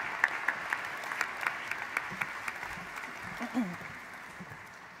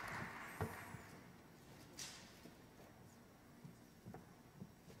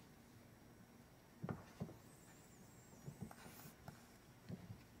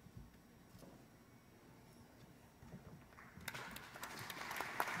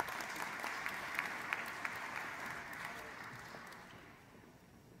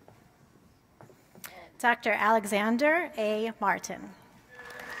 Dr. Alexander A. Martin.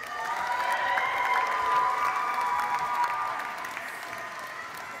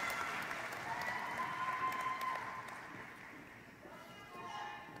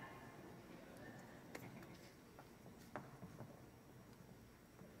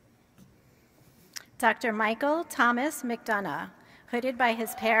 Dr. Michael Thomas McDonough, hooded by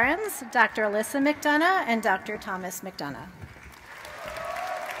his parents, Dr. Alyssa McDonough and Dr. Thomas McDonough.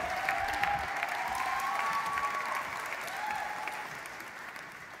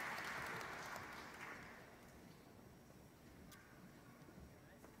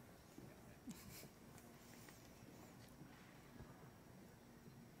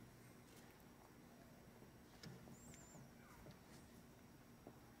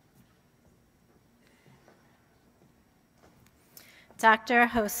 Dr.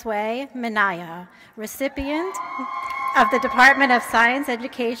 Josue Minaya, recipient of the Department of Science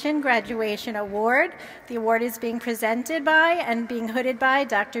Education Graduation Award. The award is being presented by and being hooded by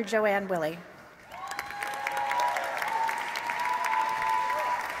Dr. Joanne Willey.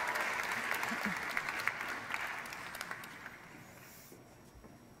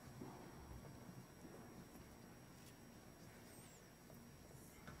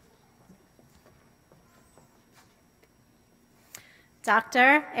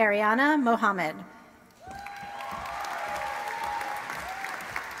 Dr. Ariana Mohammed.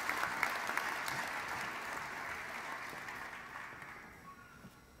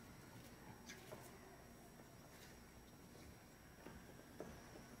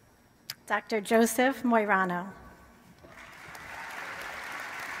 Dr. Joseph Moirano.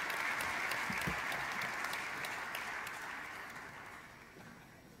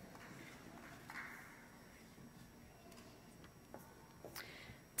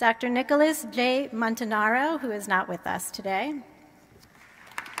 Dr. Nicholas J. Montanaro, who is not with us today.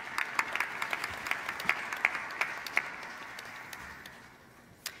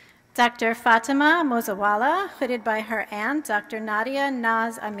 Dr. Fatima Mozawala, hooded by her aunt, Dr. Nadia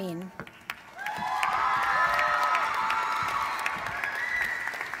Naz Amin.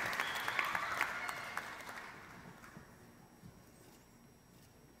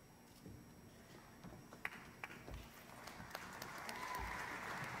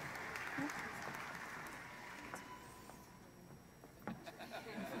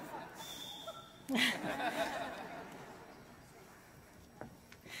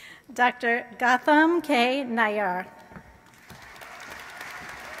 Dr. Gautam K. Nayar.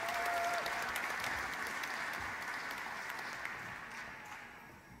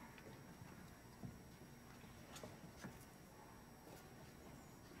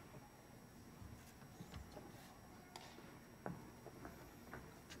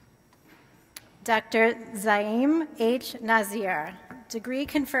 Dr. Zaim H. Nazir, degree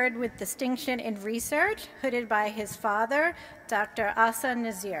conferred with distinction in research, hooded by his father, Dr. Asa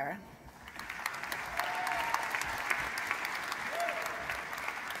Nazir.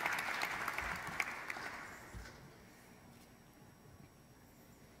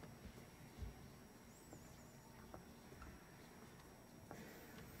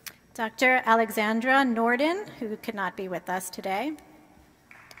 Dr. Alexandra Norden, who could not be with us today.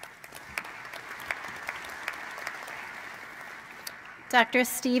 Dr.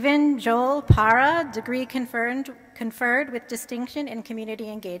 Stephen Joel Para, degree conferred with distinction in community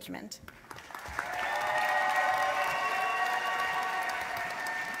engagement.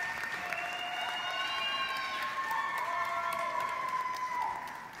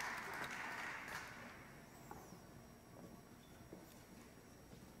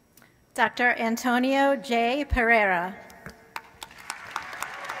 Dr. Antonio J. Pereira.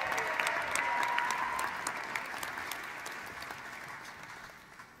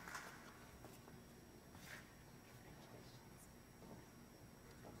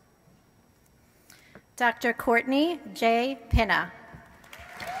 Dr. Courtney J. Pinna.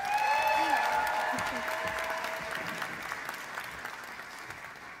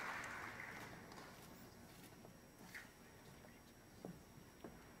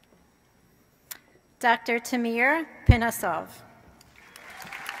 Dr. Tamir Pinasov.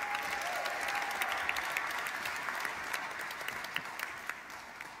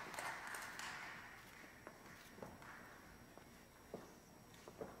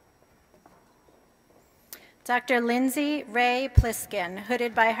 Dr. Lindsay Ray Pliskin,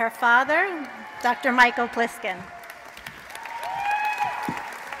 hooded by her father, Dr. Michael Pliskin.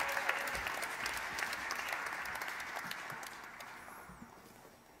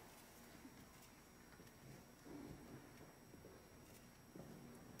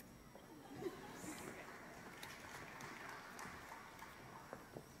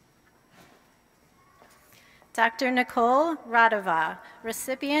 Dr. Nicole Radova,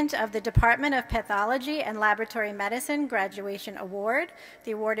 recipient of the Department of Pathology and Laboratory Medicine Graduation Award.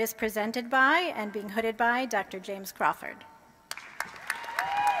 The award is presented by and being hooded by Dr. James Crawford.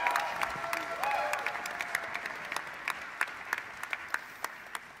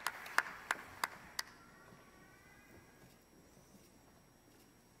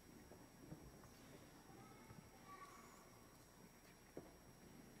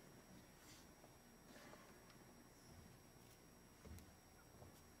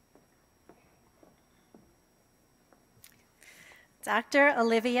 Dr.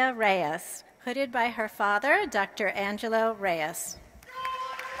 Olivia Reyes, hooded by her father, Dr. Angelo Reyes.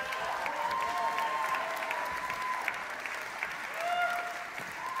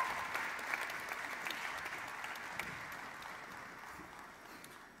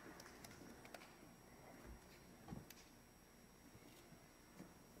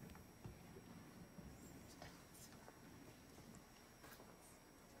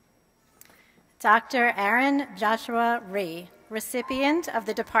 Dr. Aaron Joshua Rhee, recipient of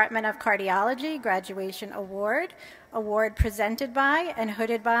the Department of Cardiology Graduation Award, award presented by and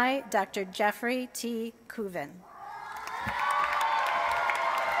hooded by Dr. Jeffrey T. Kuven.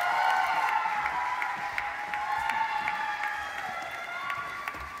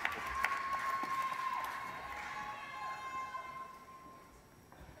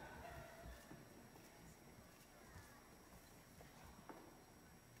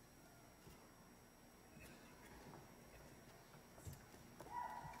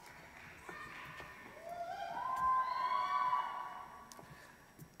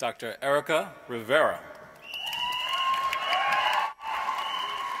 Dr. Erica Rivera.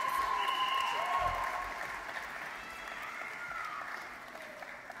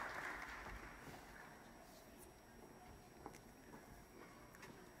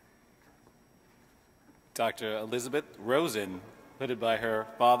 Dr. Elizabeth Rosen, hooded by her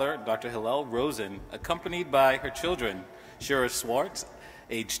father, Dr. Hillel Rosen, accompanied by her children, Shira Schwartz,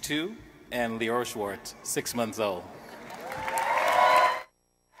 age 2, and Leora Schwartz, 6 months old.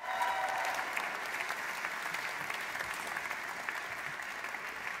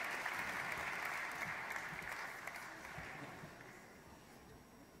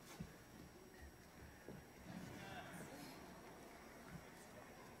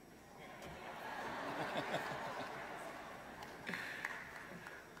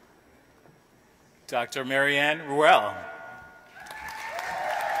 Dr. Marianne Ruel.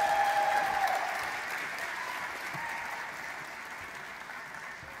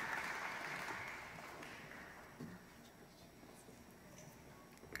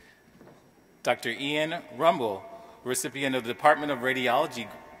 Dr. Ian Rumble, recipient of the Department of Radiology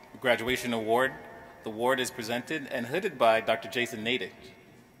Graduation Award. The award is presented and hooded by Dr. Jason Natick.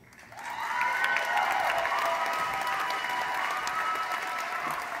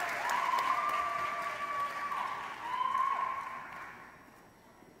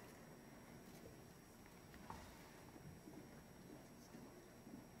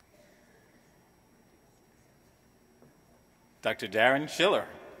 Dr. Darren Schiller.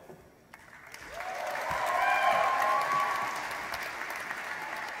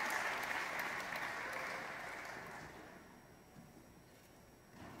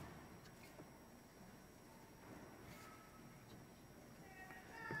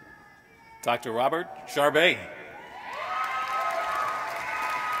 Dr. Robert Charbet.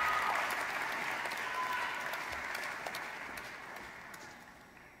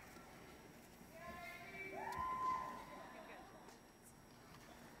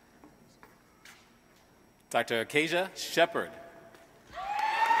 Dr. Acacia Shepard.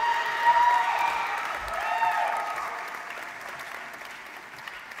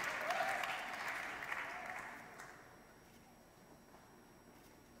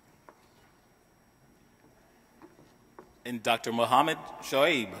 And Dr. Mohammed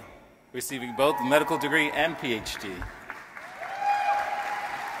Shoaib, receiving both medical degree and PhD.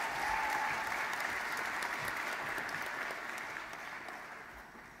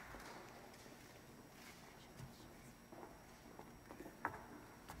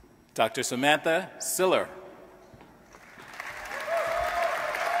 Dr. Samantha Siller.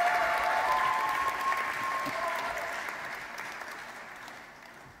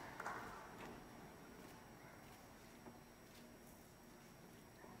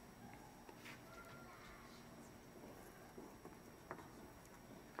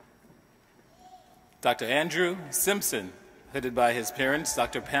 Dr. Andrew Simpson, headed by his parents,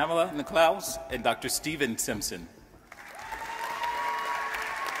 Dr. Pamela Nicklaus and Dr. Stephen Simpson.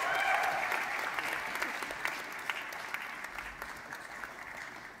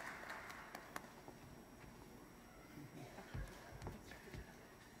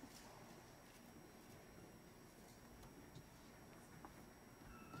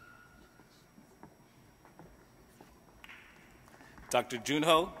 Dr.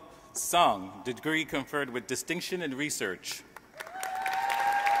 Junho Song, degree conferred with distinction in research.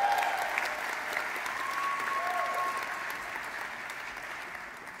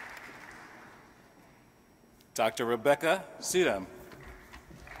 Dr. Rebecca Sidam.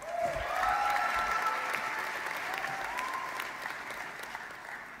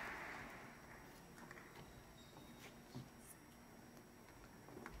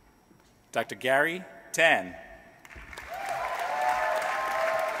 Dr. Gary Tan.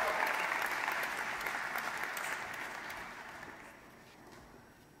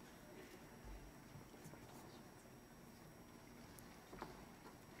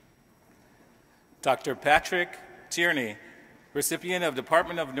 Dr. Patrick Tierney, recipient of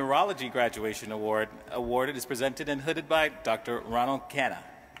Department of Neurology Graduation Award. Awarded is presented and hooded by Dr. Ronald Canna.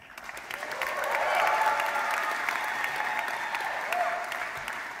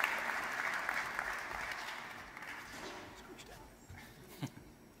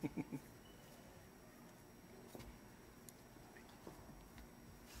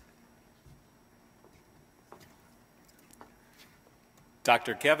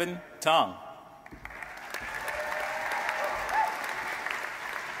 Dr. Kevin Tong.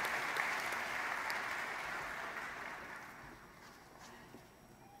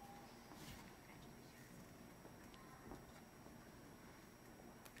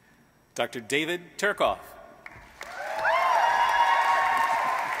 Dr. David Turkoff.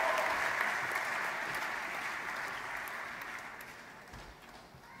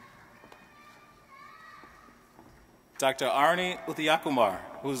 Dr. Arnie Uthiyakumar,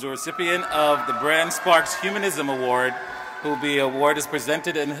 who is the recipient of the Brand Sparks Humanism Award, who the award is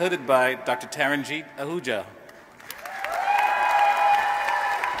presented and hooded by Dr. Taranjeet Ahuja.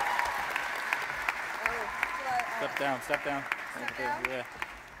 Step down, step down. Step down? Yeah.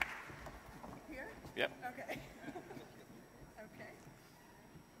 Here? Yep. Okay. Okay.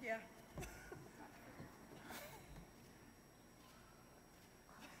 Yeah.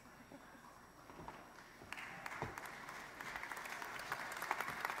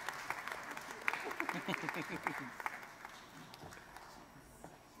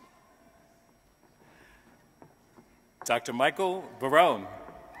 Dr. Michael Barone.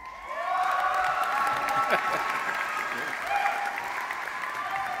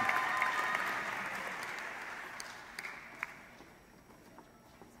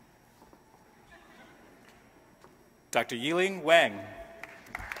 Dr. Yiling Wang.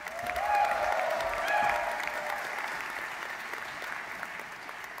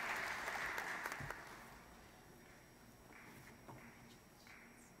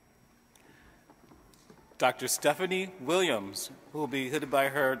 Dr. Stephanie Williams, who will be hooded by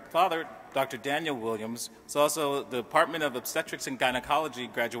her father, Dr. Daniel Williams. It's also the Department of Obstetrics and Gynecology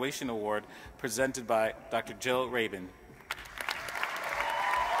Graduation Award presented by Dr. Jill Rabin.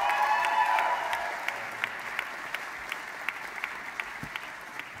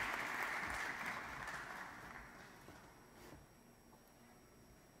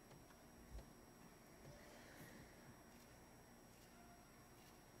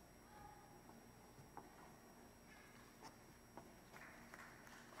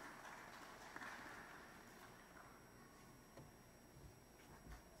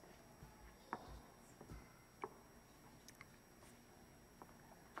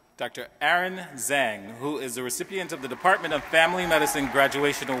 Dr. Aaron Zhang, who is the recipient of the Department of Family Medicine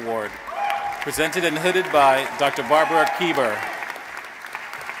Graduation Award, presented and hooded by Dr. Barbara Kieber.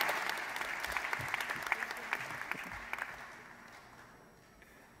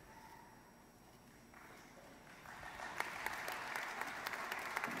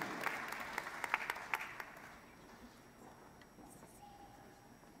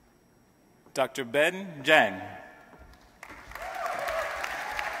 Dr. Ben Zhang.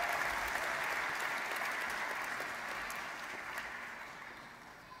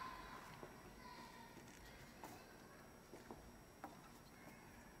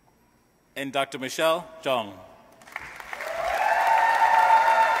 And Dr. Michelle Zhang.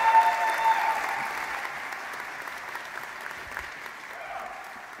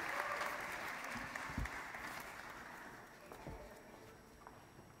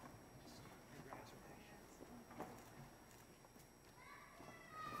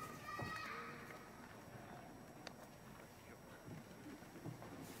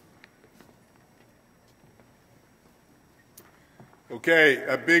 Okay,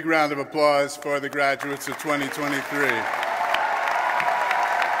 a big round of applause for the graduates of 2023.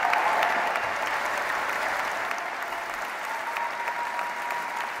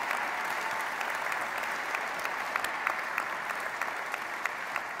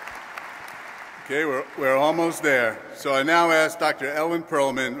 Okay, we're almost there. So I now ask Dr. Ellen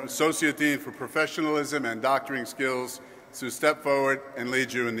Perlman, Associate Dean for Professionalism and Doctoring Skills, to step forward and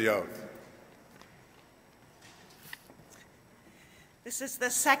lead you in the oath. This is the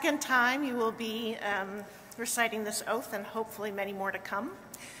second time you will be reciting this oath, and hopefully many more to come.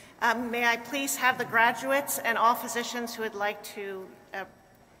 May I please have the graduates and all physicians who would like to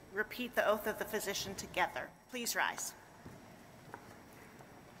repeat the oath of the physician together. Please rise.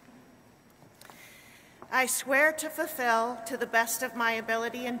 I swear to fulfill, to the best of my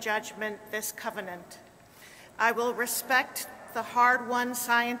ability and judgment, this covenant. I will respect the hard-won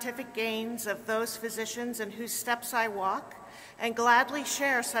scientific gains of those physicians in whose steps I walk, and gladly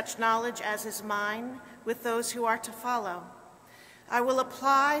share such knowledge as is mine with those who are to follow. I will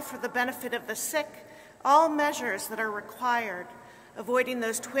apply for the benefit of the sick all measures that are required, avoiding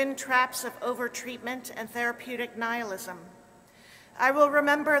those twin traps of overtreatment and therapeutic nihilism. I will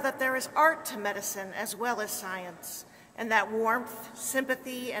remember that there is art to medicine as well as science, and that warmth,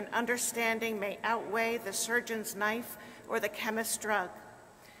 sympathy, and understanding may outweigh the surgeon's knife or the chemist's drug.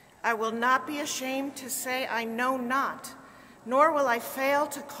 I will not be ashamed to say I know not, nor will I fail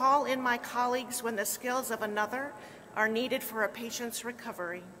to call in my colleagues when the skills of another are needed for a patient's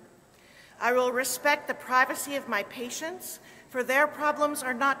recovery. I will respect the privacy of my patients, for their problems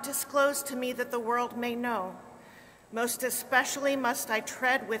are not disclosed to me that the world may know. Most especially must I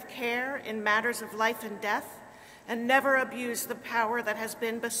tread with care in matters of life and death, and never abuse the power that has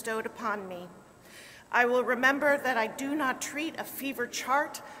been bestowed upon me. I will remember that I do not treat a fever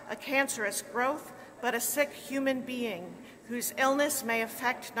chart, a cancerous growth, but a sick human being whose illness may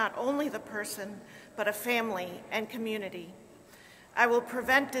affect not only the person, but a family and community. I will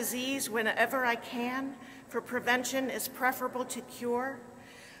prevent disease whenever I can, for prevention is preferable to cure.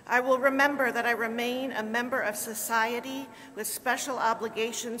 I will remember that I remain a member of society with special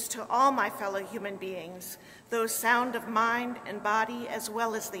obligations to all my fellow human beings, those sound of mind and body as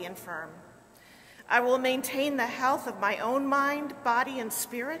well as the infirm. I will maintain the health of my own mind, body, and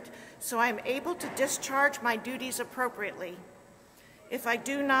spirit so I am able to discharge my duties appropriately. If I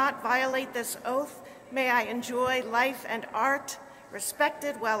do not violate this oath, may I enjoy life and art,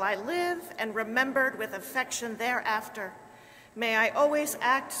 respected while I live and remembered with affection thereafter. May I always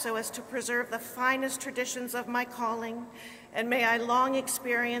act so as to preserve the finest traditions of my calling, and may I long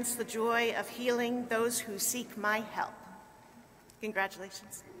experience the joy of healing those who seek my help.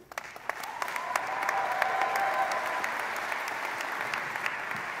 Congratulations.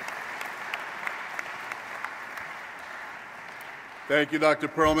 Thank you, Dr.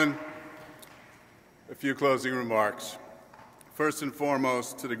 Perlman. A few closing remarks. First and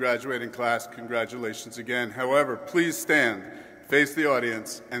foremost, to the graduating class, congratulations again. However, please stand, face the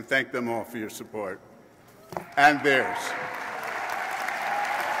audience, and thank them all for your support. And theirs.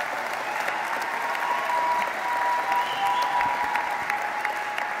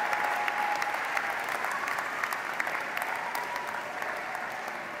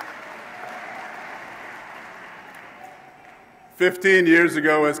 "15 years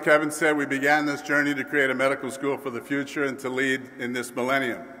ago, as Kevin said, we began this journey to create a medical school for the future and to lead in this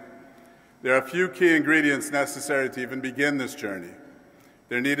millennium. There are a few key ingredients necessary to even begin this journey.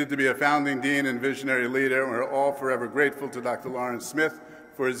 There needed to be a founding dean and visionary leader, and we're all forever grateful to Dr. Lawrence Smith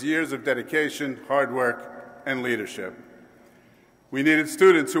for his years of dedication, hard work, and leadership. We needed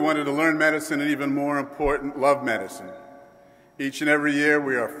students who wanted to learn medicine and, even more important, love medicine. Each and every year,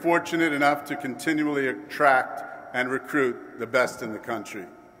 we are fortunate enough to continually attract and recruit the best in the country.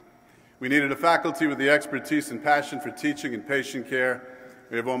 We needed a faculty with the expertise and passion for teaching and patient care.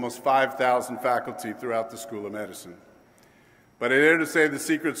 We have almost 5,000 faculty throughout the School of Medicine. But I dare to say the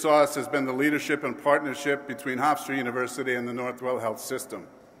secret sauce has been the leadership and partnership between Hofstra University and the Northwell Health system.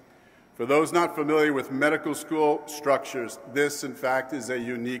 For those not familiar with medical school structures, this, in fact, is a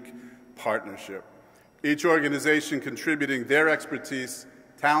unique partnership. Each organization contributing their expertise,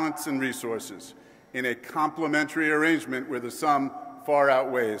 talents, and resources in a complementary arrangement where the sum far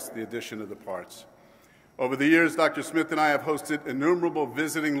outweighs the addition of the parts. Over the years, Dr. Smith and I have hosted innumerable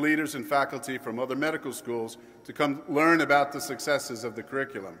visiting leaders and faculty from other medical schools to come learn about the successes of the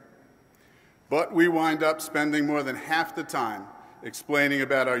curriculum. But we wind up spending more than half the time explaining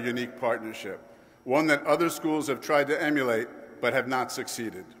about our unique partnership, one that other schools have tried to emulate but have not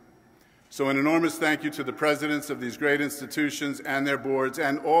succeeded. So an enormous thank you to the presidents of these great institutions and their boards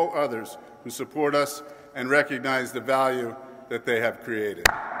and all others who support us and recognize the value that they have created.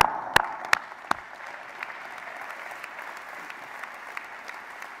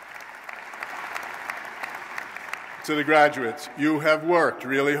 To the graduates, you have worked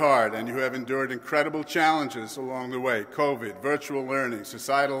really hard and you have endured incredible challenges along the way: COVID, virtual learning,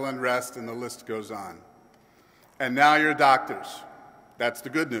 societal unrest, and the list goes on. And now you're doctors. That's the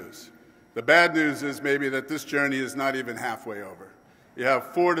good news. The bad news is maybe that this journey is not even halfway over. You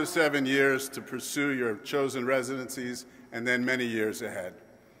have 4 to 7 years to pursue your chosen residencies and then many years ahead.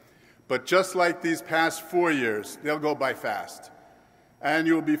 But just like these past 4 years, they'll go by fast. And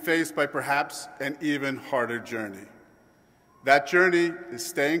you'll be faced by perhaps an even harder journey. That journey is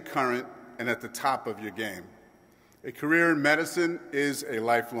staying current and at the top of your game. A career in medicine is a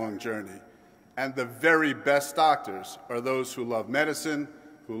lifelong journey, And the very best doctors are those who love medicine,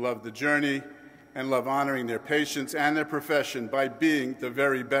 who love the journey, and love honoring their patients and their profession by being the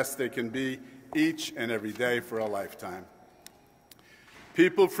very best they can be each and every day for a lifetime.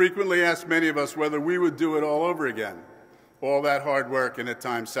 People frequently ask many of us whether we would do it all over again, all that hard work and at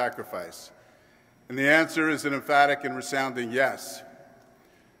times sacrifice. And the answer is an emphatic and resounding yes.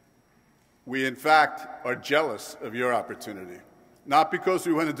 We, in fact, are jealous of your opportunity, not because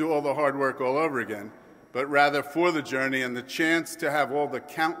we want to do all the hard work all over again, but rather for the journey and the chance to have all the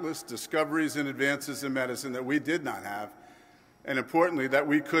countless discoveries and advances in medicine that we did not have, and importantly, that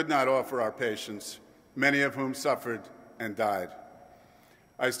we could not offer our patients, many of whom suffered and died.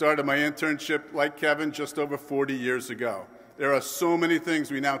 I started my internship, like Kevin, just over 40 years ago. There are so many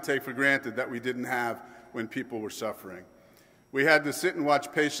things we now take for granted that we didn't have when people were suffering. We had to sit and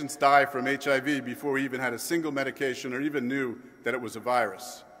watch patients die from HIV before we even had a single medication or even knew that it was a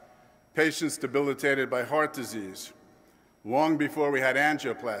virus. Patients debilitated by heart disease, long before we had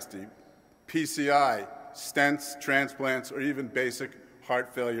angioplasty, PCI, stents, transplants, or even basic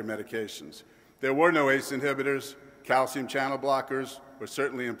heart failure medications. There were no ACE inhibitors, calcium channel blockers, or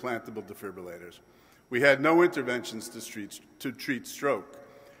certainly implantable defibrillators. We had no interventions to treat stroke.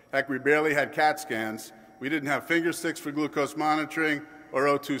 Heck, we barely had CAT scans. We didn't have finger sticks for glucose monitoring or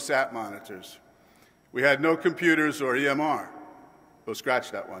O2 sat monitors. We had no computers or EMR. Oh, scratch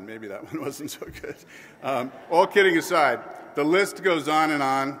that one. Maybe that one wasn't so good. All kidding aside, the list goes on and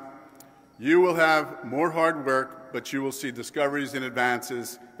on. You will have more hard work, but you will see discoveries and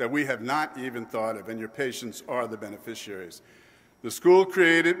advances that we have not even thought of, and your patients are the beneficiaries. The school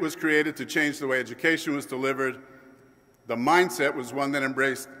was created to change the way education was delivered. The mindset was one that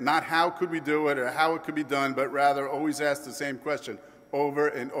embraced not how could we do it or how it could be done, but rather always asked the same question over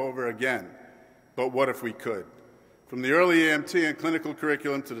and over again. But what if we could? From the early EMT and clinical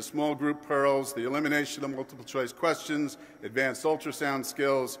curriculum to the small group pearls, the elimination of multiple choice questions, advanced ultrasound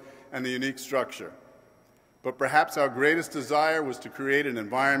skills, and the unique structure. But perhaps our greatest desire was to create an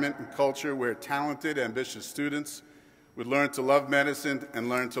environment and culture where talented, ambitious students would learn to love medicine and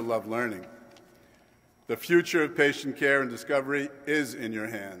learn to love learning. The future of patient care and discovery is in your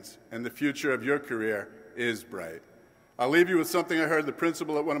hands, and the future of your career is bright. I'll leave you with something I heard the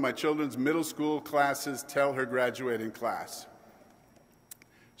principal at one of my children's middle school classes tell her graduating class.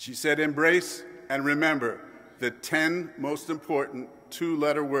 She said, embrace and remember the 10 most important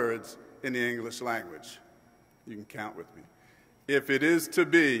two-letter words in the English language. You can count with me. If it is to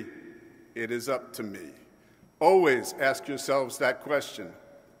be, it is up to me. Always ask yourselves that question,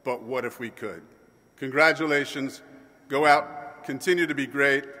 but what if we could? Congratulations. Go out, continue to be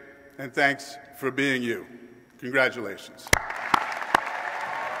great, and thanks for being you. Congratulations.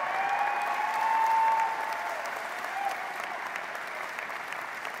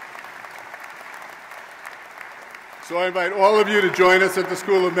 So I invite all of you to join us at the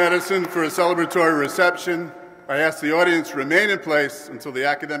School of Medicine for a celebratory reception. I ask the audience remain in place until the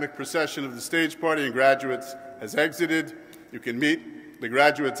academic procession of the stage party and graduates has exited. You can meet the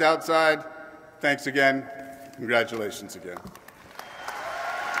graduates outside. Thanks again. Congratulations again.